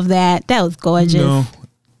me love that. That was gorgeous. No.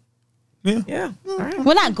 Yeah. Yeah. All right.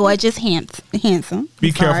 Well, not gorgeous, handsome. Be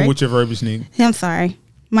I'm careful sorry. with your verbiage, Nick. I'm sorry.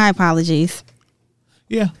 My apologies.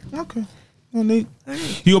 Yeah. Okay. Well, Nick,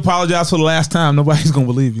 you apologize for the last time. Nobody's gonna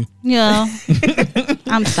believe you. Yeah.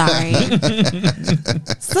 I'm sorry.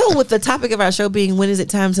 So, with the topic of our show being when is it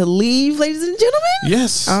time to leave, ladies and gentlemen?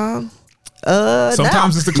 Yes. now.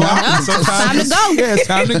 Sometimes it's the clock. and sometimes Time to go. Yeah, it's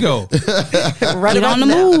time to go. Right Get about on the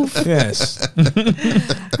now. move. Yes. All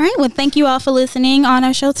right. Well, thank you all for listening on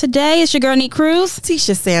our show today. It's your girl, Neat Cruz.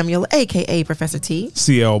 Tisha Samuel, aka Professor T.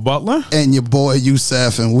 CL Butler. And your boy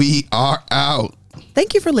Youssef, and we are out.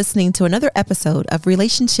 Thank you for listening to another episode of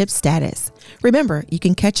Relationship Status. Remember, you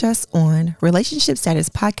can catch us on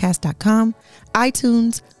relationshipstatuspodcast.com,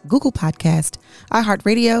 iTunes, Google Podcast,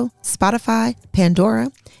 iHeartRadio, Spotify, Pandora,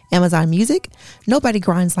 Amazon Music, Nobody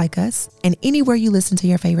Grinds Like Us, and anywhere you listen to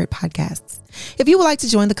your favorite podcasts. If you would like to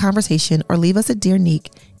join the conversation or leave us a Dear Neek,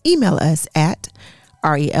 email us at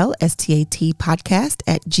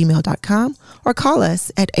relstatpodcast@gmail.com or call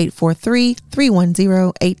us at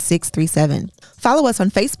 843-310-8637. Follow us on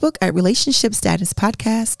Facebook at Relationship Status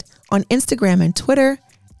Podcast, on Instagram and Twitter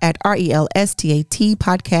at RELSTAT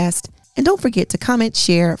Podcast. And don't forget to comment,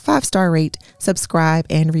 share, 5-star rate, subscribe,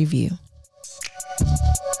 and review.